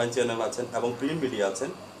মিডিয়া, অনলাইন চ্যানেল আছেন এবং প্রিন্ট মিডিয়া আছেন,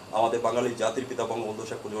 আমাদের বাঙালি জাতির পিতা বঙ্গবন্ধু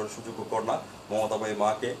শেখ মুজিবুর সুযোগ্য কন্যা মমতাময়ী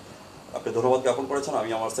মাকে আপনি ধন্যবাদ জ্ঞাপন করেছেন। আমি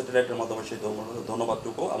আমার স্যাটেলাইটের মাধ্যমে সেই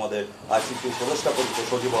ধন্যবাদটুকু আমাদের আইসিটি উপদেষ্টা পরিচিত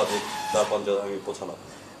সচিব আদিক তার পঞ্চায়েত আমি পৌঁছালাম।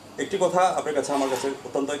 একটি কথা আপনার কাছে, আমার কাছে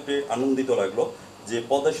অত্যন্ত একটি আনন্দিত লাগলো যে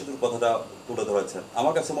পদ্মা সেতুর কথাটা তুলে ধরেছেন।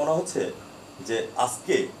 আমার কাছে মনে হচ্ছে যে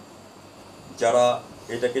আজকে যারা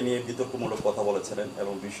এটাকে নিয়ে বিতর্কমূলক কথা বলেছিলেন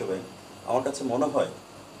এবং বিশ্বব্যাংক, আমার কাছে মনে হয়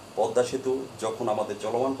পদ্মা সেতু যখন আমাদের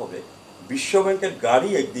চলমান হবে, বিশ্বব্যাংকের গাড়ি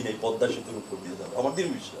একদিন এই পদ্মা সেতুর উপর দিয়ে যাবে, আমার দিন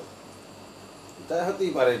বিশ্বাস। এটা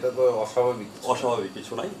হতেই পারে, এটা তো অস্বাভাবিক অস্বাভাবিক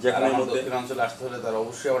কিছু নাই, যেখানের মধ্যে দক্ষিণাঞ্চলে আসতে হলে তার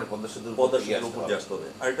অবশ্যই আমার পদ্মা সেতুর পদ্মা সেতুর উপর দিয়ে আসতে হবে।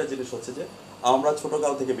 আরেকটা জিনিস হচ্ছে যে আমরা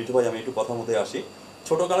ছোটকাল থেকে, বিটু ভাই আমি একটু কথা মধ্যে আসি,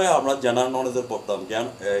 ছোটকালে আমরা জেনারেল নলেজে পড়তাম,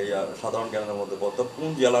 সাধারণ জ্ঞানের মধ্যে পড়তাম কোন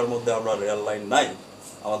জেলার মধ্যে আমরা রেল লাইন নাই,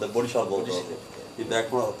 আমাদের বরিশাল বলতে হবে। কিন্তু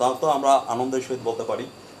এখন তাও তো আমরা আনন্দের সহিত বলতে পারি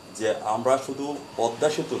যে আমরা শুধু পদ্মা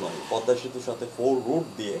সেতু নয়, পদ্মা সেতুর সাথে 4 রুট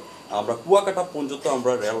দিয়ে আমরা কুয়াকাটা পর্যন্ত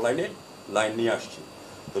আমরা রেল লাইন নিয়ে আসছি।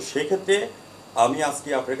 তো সেক্ষেত্রে আমি আজকে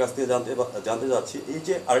আপনার কাছ থেকে জানতে যাচ্ছি, এই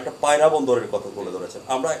যে আরেকটা পায়রা বন্দরের কথা বলে ধরেছেন।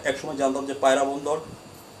 আমরা একসময় জানতাম যে পায়রা বন্দর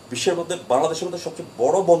বিশ্বের মধ্যে, বাংলাদেশের মধ্যে সবচেয়ে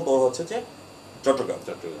বড় বন্দর হচ্ছে যে চট্টগ্রাম।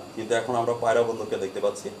 কিন্তু এখন আমরা পায়রা বন্দরকে দেখতে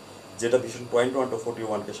পাচ্ছি, যেটা ভিশন পয়েন্ট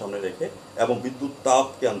 1-41কে সামনে রেখে, এবং বিদ্যুৎ তাপ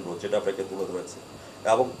কেন্দ্র যেটা আপনাকে তুলে ধরেছে।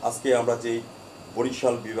 এবং আজকে আমরা যেই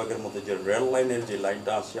বরিশাল বিভাগের মধ্যে যে রেল লাইনের যে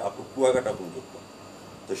লাইনটা আসছে আপ টু কুয়াকাটা পর্যন্ত,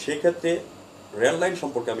 তো সেক্ষেত্রে রেল লাইন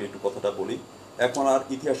সম্পর্কে আমি একটু কথাটা বলি। এখন আর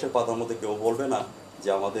ইতিহাসের পাতার মধ্যে কেউ বলবে না যে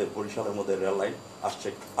আমাদের বরিশালের মধ্যে রেল লাইন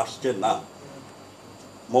আসছে না।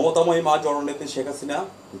 মমতাময়ী মা জননেত্রী শেখ হাসিনা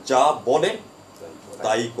যা বলেন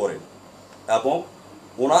তাই করেন, এবং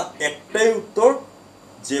ওনার একটাই উত্তর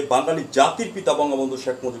যে বাঙালি জাতির পিতা বঙ্গবন্ধু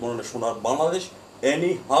শেখ মুজিবুর সোনার বাংলাদেশ,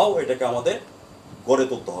 এনি হাউ এটাকে আমাদের গড়ে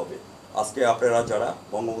তুলতে হবে। আজকে আপনারা যারা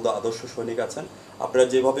বঙ্গবন্ধু আদর্শ সৈনিক আছেন, আপনারা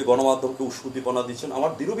যেভাবে গণমাধ্যমকে উদ্দীপনা দিচ্ছেন,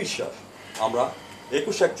 আমার দৃঢ় বিশ্বাস আমরা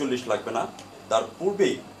 21-41 লাগবে না, তার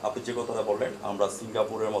পূর্বেই আপনি যে কথাটা বললেন, আমরা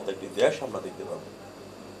সিঙ্গাপুরের মতো একটি দেশ আমরা দেখতে পাবো।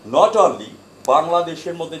 নট অনলি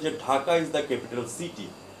বাংলাদেশের মধ্যে যে Dhaka is the capital city,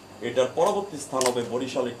 এটার পরবর্তী স্থান হবে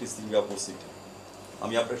বরিশাল একটি সিঙ্গাপুর সিটি।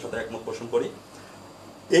 আমি আপনার সাথে একমত পোষণ করি।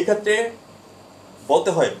 এই ক্ষেত্রে বলতে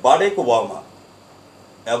হয় বারেক ওবামা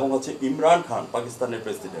এবং হচ্ছে ইমরান খান পাকিস্তানের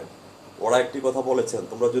প্রেসিডেন্ট, ওরা একটি কথা বলেছেন,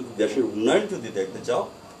 তোমরা যদি দেশের উন্নয়ন যদি দেখতে চাও,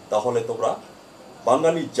 তাহলে তোমরা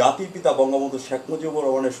বাঙালি জাতির পিতা বঙ্গবন্ধু শেখ মুজিবুর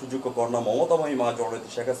রহমানের সুযোগ্য কন্যা মমতাময়ী মা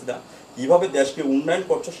জননেত্রী শেখ হাসিনা কীভাবে দেশকে উন্নয়ন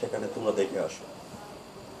করছো সেখানে তোমরা দেখে আসো।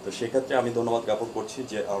 তো সেক্ষেত্রে আমি ধন্যবাদ জ্ঞাপন করছি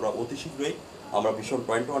যে আমরা অতি শীঘ্রই আমরা ভিশন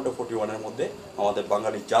পয়েন্ট 1-41-এর মধ্যে আমাদের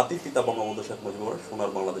বাঙালি জাতির পিতা বঙ্গবন্ধু শেখ মুজিবুর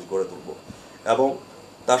সোনার বাংলাদেশ গড়ে তুলব। এবং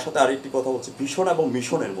তার সাথে আরেকটি কথা হচ্ছে ভিশন এবং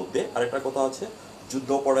মিশনের মধ্যে আরেকটা কথা আছে, যুদ্ধ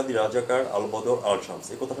অপরাধী রাজাকার আল বদর আল শামস,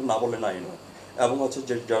 এই কথাটা না বললে নাই নয়। এবং হচ্ছে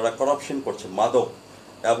যে যারা করাপশন করছে, মাদক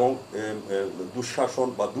এবং দুঃশাসন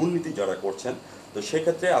বা দুর্নীতি যারা করছেন, তো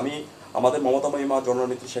সেক্ষেত্রে আমি আমাদের মমতাময়ী মা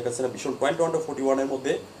জননেত্রী শেখ হাসিনা ভিশন পয়েন্ট 1-41-এর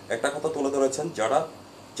মধ্যে একটা কথা তুলে ধরেছেন, যারা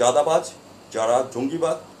চাঁদাবাজ, যারা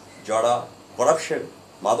জঙ্গিবাদ, যারা করাপশন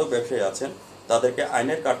মাদক ব্যবসায়ী আছেন, তাদেরকে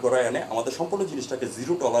আইনের কাঠগড়ায় এনে আমাদের সম্পূর্ণ জিনিসটাকে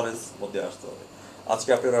জিরো টলারেন্স মধ্যে আসতে হবে। আজকে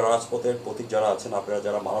আপনারা রাজপথের প্রতীক যারা আছেন, আপনারা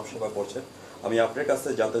যারা মানব সেবা করছেন, আমি আপনার কাছে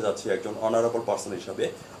জানতে যাচ্ছি একজন অনারেবল পার্সন হিসাবে,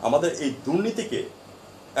 আমাদের এই দুর্নীতিকে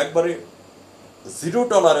একবারে জিরো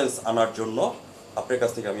টলারেন্স আনার জন্য আপনার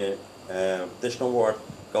কাছ থেকে আমি 23 নম্বর ওয়ার্ড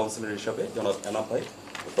কাউন্সিলর হিসাবে জনাব এনাম ভাই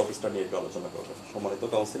টপিকসটা নিয়ে একটু আলোচনা করবেন। সম্মানিত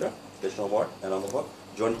কাউন্সিলর 23 নম্বর ওয়ার্ড এনাম ভাই,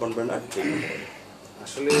 জয়েন্ট কনভেনার।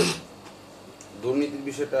 আসলে দুর্নীতির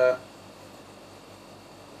বিষয়টা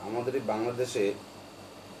আমাদের এই বাংলাদেশে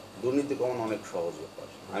দুর্নীতি কমানো অনেক সহজ ব্যাপার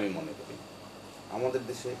আমি মনে করি। আমাদের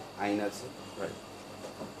দেশে আইন আছে,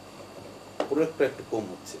 প্রয়োগটা একটু কম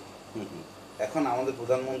হচ্ছে। এখন আমাদের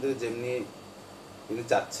প্রধানমন্ত্রী যেমনি তিনি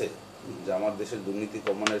চাচ্ছে যে আমার দেশের দুর্নীতি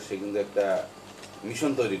কমানোর, সে কিন্তু একটা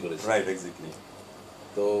মিশন তৈরি করেছে। Right, exactly.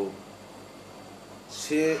 তো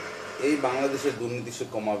সে এই বাংলাদেশের দুর্নীতি সে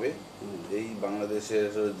কমাবে, এই বাংলাদেশের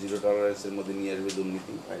জিরো টলারেন্সের মধ্যে নিয়ে আসবে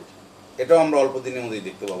দুর্নীতি। এটাও আমরা অল্প দিনের মধ্যেই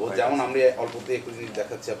দেখতে পাবো। যেমন আমরা অল্পতে একটু জিনিস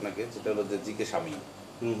দেখাচ্ছি আপনাকে, যেটা হলো যে জি কে স্বামী,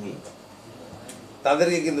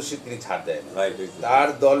 তাদেরকে কিন্তু তিনি ছাড় দেয় না, তার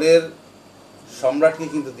দলের সম্রাটকে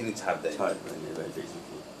কিন্তু তিনি ছাড় দেয়।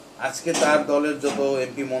 আজকে তার দলের যত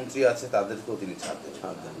এমপি মন্ত্রী আছে তাদেরকেও তিনি ছাড়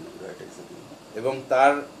দেন, এবং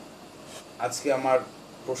তার আজকে আমার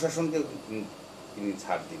প্রশাসনকে তিনি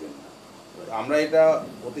ছাড় দিবেন না। আমরা এটা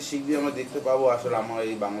অতি শীঘ্রই আমরা দেখতে পাবো আসলে আমার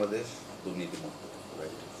এই বাংলাদেশ দুর্নীতিমুক্ত।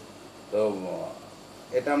 তো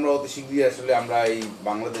এটা আমরা অতি শীঘ্রই আসলে আমরা এই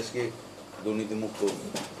বাংলাদেশকে দুর্নীতিমুক্ত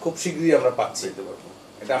খুব শীঘ্রই আমরা পাচ্ছি,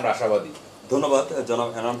 এটা আমরা আশাবাদী। ধন্যবাদ জনাব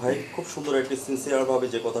এনাম ভাই, খুব সুন্দর একটি সিনসিয়ারভাবে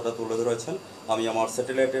যে কথাটা তুলে ধরেছেন, আমি আমার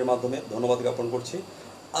স্যাটেলাইটের মাধ্যমে ধন্যবাদ জ্ঞাপন করছি।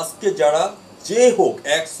 আজকে যারা যে হোক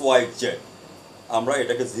XYZ, আমরা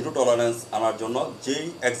এটাকে জিরো টলারেন্স আনার জন্য যেই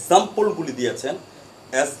এক্সাম্পলগুলি দিয়েছেন,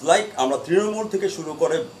 অ্যাজ লাইক আমরা তৃণমূল থেকে শুরু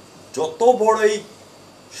করে যত বড়ই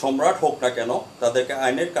সম্রাট হোক না কেন, তাদেরকে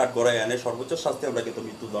আইনের কাঠগড়ায় এনে সর্বোচ্চ শাস্তি আমরা কিন্তু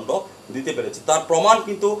মৃত্যুদণ্ড দিতে পেরেছি। তার প্রমাণ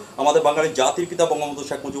কিন্তু আমাদের বাঙালি জাতির পিতা বঙ্গবন্ধু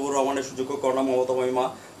শেখ মুজিবুর রহমানের সুযোগ্য কন্যা মমতাময়ী মা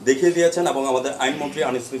দেখিয়ে দিয়েছেন, এবং আমাদের আইনমন্ত্রী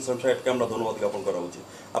আনিস ইসলাম সাহেবকে আমরা ধন্যবাদ জ্ঞাপন করা উচিত।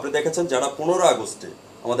 আপনি দেখেছেন যারা 15 আগস্টে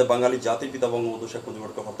আমাদের বাঙালি জাতির পিতা বঙ্গবন্ধু শেখ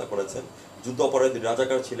মুজিবুরকে হত্যা করেছেন, যুদ্ধ অপরাধী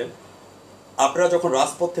রাজাকার ছিলেন, আপনারা যখন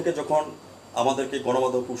রাজপথ থেকে যখন আমাদেরকে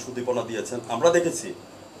গণমাধ্যমকে উদ্দীপনা দিয়েছেন, আমরা দেখেছি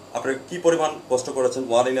আপনারা কি পরিমাণ কষ্ট করেছেন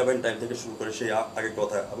 111 টাইম থেকে শুরু করে সেই আগের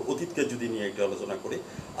কথা অতীতকে যদি নিয়ে একটু আলোচনা করি।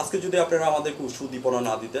 আজকে যদি আপনারা আমাদেরকে সুদীপনা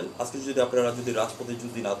না দিতেন, আজকে যদি আপনারা যদি রাজপথে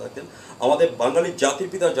যদি না থাকেন, আমাদের বাঙালি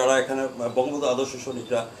জাতির পিতা যারা এখানে বঙ্গবন্ধু আদর্শ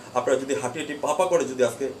সৈনিকরা আপনারা যদি হাঁটিয়ে পাপা করে যদি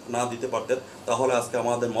আজকে না দিতে পারতেন, তাহলে আজকে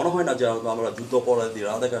আমাদের মনে হয় না যে আমরা যুদ্ধাপরাধী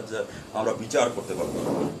রাধাঘাট যে আমরা বিচার করতে পারবো।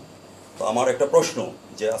 তো আমার একটা প্রশ্ন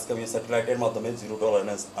যে আজকে আমি স্যাটেলাইটের মাধ্যমে জিরো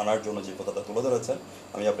টলারেন্স আনার জন্য যে কথাটা তুলে ধরেছেন,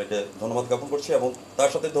 আমি আপনাকে ধন্যবাদ জ্ঞাপন করছি এবং তার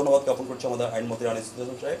সাথে ধন্যবাদ জ্ঞাপন করছি আমাদের আইনমন্ত্রী আনিস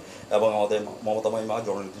সাহেব এবং আমাদের মমতাময়ী মা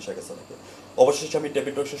জননেত্রী শেখ হাসিনাকে। অবশেষে আমি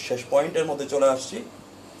টেপিটক্সের শেষ পয়েন্টের মধ্যে চলে আসছি।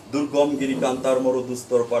 দুর্গম গিরি কান্তার মরু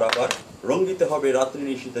দুস্তর পারাবার রঙ্গিতে হবে রাত্রি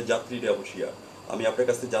নিশীতে যাত্রীরা বসিয়া। আমি আপনার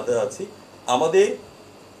কাছে জানতে চাচ্ছি, আমাদের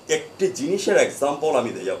একটি জিনিসের এক্সাম্পল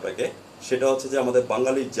আমি দিই আপনাকে, সেটা হচ্ছে যে আমাদের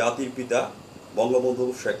বাঙালি জাতির পিতা বঙ্গবন্ধু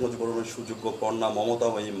শেখ মুজিবুর রহমানের সুযোগ্য কন্যা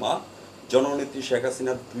মমতাময়ী মা জননেত্রী শেখ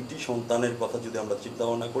হাসিনার দুইটি সন্তানের কথা যদি আমরা চিন্তা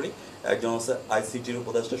ভাবনা করি, একজন হচ্ছে আইসিটির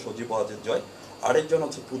উপদেষ্টা সজীব ওয়াজেদ জয়, আরেকজন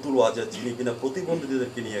হচ্ছে পুতুল ওয়াজেদ, যিনি কিনা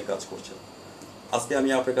প্রতিবন্ধীদেরকে নিয়ে কাজ করছেন। আজকে আমি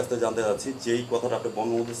আপনার কাছ থেকে জানতে চাচ্ছি যেই কথাটা আপনি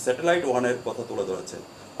বঙ্গবন্ধু স্যাটেলাইট ওয়ানের কথা তুলে ধরেছেন,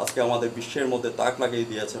 আজকে আমাদের বিশ্বের মধ্যে তাক লাগিয়ে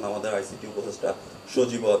দিয়েছেন আমাদের আইসিটি উপদেষ্টা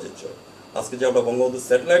সজীব ওয়াজেদ জয়। আজকে যে আমরা বঙ্গবন্ধু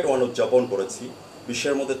স্যাটেলাইট ওয়ান উদযাপন করেছি,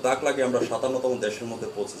 বিশ্বের মধ্যে তাক লাগিয়ে আমরা 57তম দেশের মধ্যে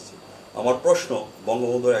পৌঁছেছি। আমার প্রশ্ন,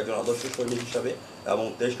 বঙ্গবন্ধুর একজন আদর্শ সৈনিক হিসাবে এবং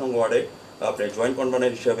 23 নং ওয়ার্ডে আপনি জয়েন্ট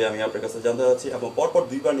কনভেনর হিসাবে আমি আপনার কাছে জানতে চাচ্ছি এবং পরপর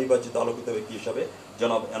 2বার নির্বাচিত আলোকিত ব্যক্তি হিসাবে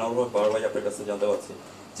জনাব এনামুল হক বাবার ভাই আপনার কাছে জানতে পারছি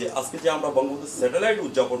যে আজকে যে আমরা বঙ্গবন্ধু স্যাটেলাইট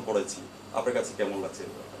উদযাপন করেছি, আপনার কাছে কেমন লাগছে?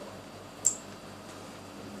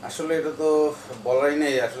 আসলে এটা তো বলারই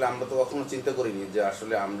নেই, আসলে আমরা তো কখনো চিন্তা করিনি যে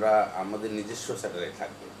আসলে আমরা আমাদের নিজস্ব স্যাটেলাইট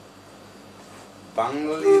থাকবে,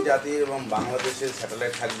 বাঙালি জাতির এবং বাংলাদেশের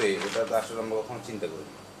স্যাটেলাইট থাকবে, এটা তো আসলে আমরা কখনো চিন্তা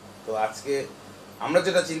করিনি। তো আজকে আমরা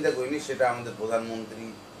যেটা চিন্তা করিনি সেটা আমাদের প্রধানমন্ত্রী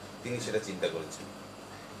তিনি সেটা চিন্তা করেছেন।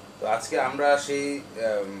 তো আজকে আমরা সেই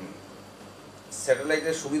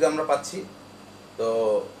স্যাটেলাইটের সুবিধা আমরা পাচ্ছি। তো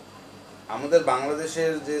আমাদের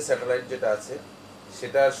বাংলাদেশের যে স্যাটেলাইট যেটা আছে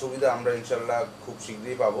সেটার সুবিধা আমরা ইনশাল্লাহ খুব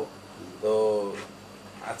শীঘ্রই পাবো। তো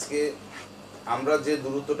আজকে আমরা যে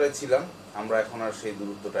দূরত্বটায় ছিলাম আমরা এখন আর সেই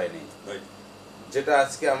দূরত্বটাই নেই, যেটা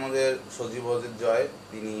আজকে আমাদের সজীব ওয়াজেদ জয়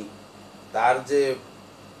তিনি তার যে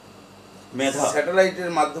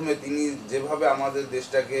স্যাটেলাইটের মাধ্যমে তিনি যেভাবে আমাদের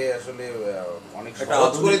দেশটাকে আসলে অনেক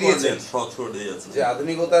সহজ করে দিয়েছেন, যে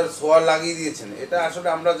আধুনিকতার ছোঁয়া লাগিয়ে দিয়েছেন, এটা আসলে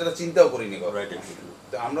আমরা যেটা চিন্তাও করিনি।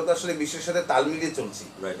 তো আমরা তো আসলে বিশ্বের সাথে তাল মিলিয়ে চলছি,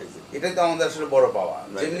 এটাই তো আমাদের আসলে বড় পাওয়া।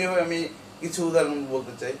 যেমনিভাবে আমি কিছু উদাহরণ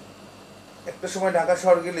বলতে চাই, একটা সময় ঢাকা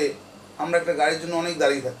শহর গেলে আমরা একটা গাড়ির জন্য অনেক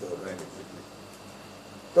দাঁড়িয়ে থাকতে হতো,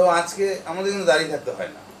 তো আজকে আমাদের কিন্তু দাঁড়িয়ে থাকতে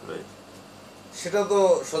হয় না। সেটা তো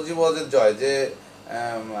সজীব ওয়াজেদ জয় যে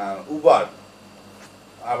উবার,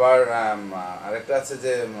 আবার আরেকটা আছে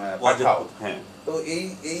যে পাঠাও। তো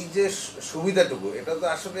এই যে সুবিধাটুকু, এটা তো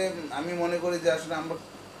আসলে আমি মনে করি যে আসলে আমরা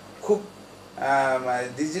খুব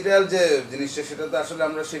ডিজিটাল যে জিনিসটা, সেটা তো আসলে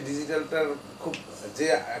আমরা সেই ডিজিটালটার খুব যে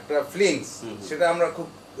একটা ফিলিংস সেটা আমরা খুব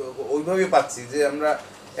ওইভাবেই পাচ্ছি যে আমরা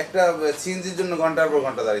একটা সিএনজির জন্য ঘন্টার পর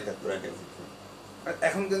ঘন্টা দাঁড়িয়ে থাকতে।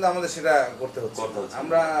 এখন কিন্তু আমাদের সেটা করতে হচ্ছে।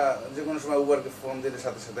 আমরা যে কোনো সময় উবারকে ফোন দিলে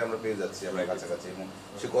সাথে সাথে আমরা পেয়ে যাচ্ছি আমরা কাছাকাছি, এবং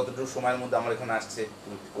সে কতটুকু সময়ের মধ্যে আমার এখানে আসছে,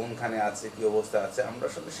 কোনখানে আছে, কি অবস্থা আছে, আমরা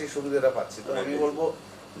সাথে সেই সুবিধাটা পাচ্ছি। তো আমি বলবো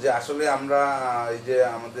যে আসলে আমরা এই যে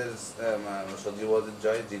আমাদের সজীব ওয়াজেদ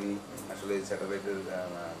জয় যিনি আসলে এই স্যাটেলাইটের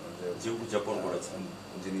উদযাপন করেছেন,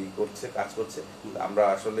 যিনি করছে কাজ করছে, আমরা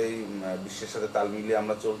আসলেই বিশ্বের সাথে তাল মিলিয়ে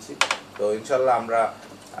আমরা চলছি। তো ইনশাল্লাহ আমরা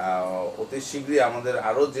অতি শীঘ্রই আমাদের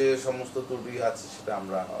আরো যে সমস্ত ত্রুটি আছে সেটা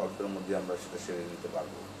আমরা অল্পের মধ্যে আমরা সেটা সেরে নিতে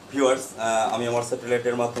পারবো। ভিউয়ার্স, আমি আমার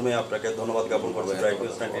স্যাটেলাইটের মাধ্যমে আপনাকে ধন্যবাদ জ্ঞাপন করছি ব্রাইট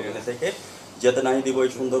নিউজ 99 থেকে। যেতে নাই দিব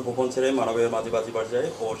এই সুন্দর গোপন ছেড়ে মানবের মাঝে বাজি বাজায়,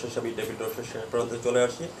 অবশেষে আমি টেপিটক্সের শেষ প্রান্তে চলে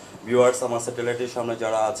আসি। ভিউয়ার্স, আমার স্যাটেলাইটের সামনে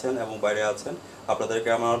যারা আছেন এবং বাইরে আছেন আপনাদেরকে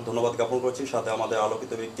আমার ধন্যবাদ জ্ঞাপন করছি, সাথে আমাদের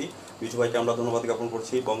আলোকিত ব্যক্তি বিজু ভাইকে আমরা ধন্যবাদ জ্ঞাপন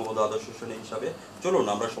করছি বঙ্গবন্ধু আদর্শ সৈনিক হিসাবে। চলুন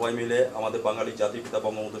আমরা সবাই মিলে আমাদের বাঙালি জাতির পিতা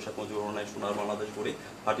বঙ্গবন্ধু শেখ মুজিবুর রহমানের সোনার বাংলাদেশ করি,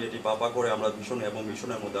 হাঁটি হাঁটি পা করে আমরা ভীষণ এবং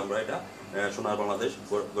মিশনের মধ্যে আমরা এটা সোনার বাংলাদেশ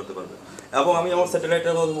করতে পারবে। এবং আমি আমার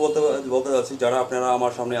স্যাটেলাইটের বলতে যাচ্ছি, যারা আপনারা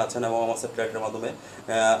আমার সামনে আছেন এবং আমার স্যাটেলাইটের মাধ্যমে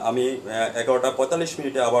আমি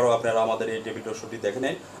 11:45 আবারও আপনারা আমাদের এই টেপিটক শোটি দেখে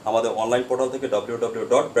নেন আমাদের অনলাইন পোর্টাল থেকে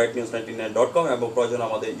www.brightnews99.com, এবং প্রয়োজন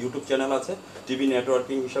আমাদের ইউটিউব চ্যানেল আছে টিভি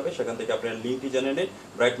নেটওয়ার্কিং হিসাবে, সেখান থেকে আপনারা লিঙ্কটি জেনে নেন,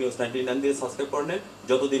 ব্রাইট নিউজ 99 দিয়ে সাবস্ক্রাইব করে নেন।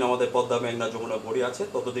 যতদিন আমাদের পদ্মা মেঘনা যমুনা ভরি আছে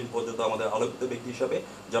ততদিন পর্যন্ত আমাদের আলোকিত ব্যক্তি হিসাবে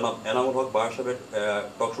জনাব এনামুল হক বাবার সাহেবের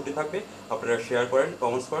টকশোটি থাকবে। আপনারা শেয়ার করেন,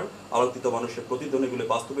 কমেন্টস করেন, আলোকিত মানুষের প্রতিধ্বনিগুলি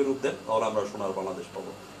বাস্তবে রূপ দেন, তাহলে আমরা সোনার বাংলাদেশ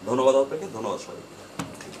পাবো। ধন্যবাদ আপনাকে, ধন্যবাদ সবাইকে।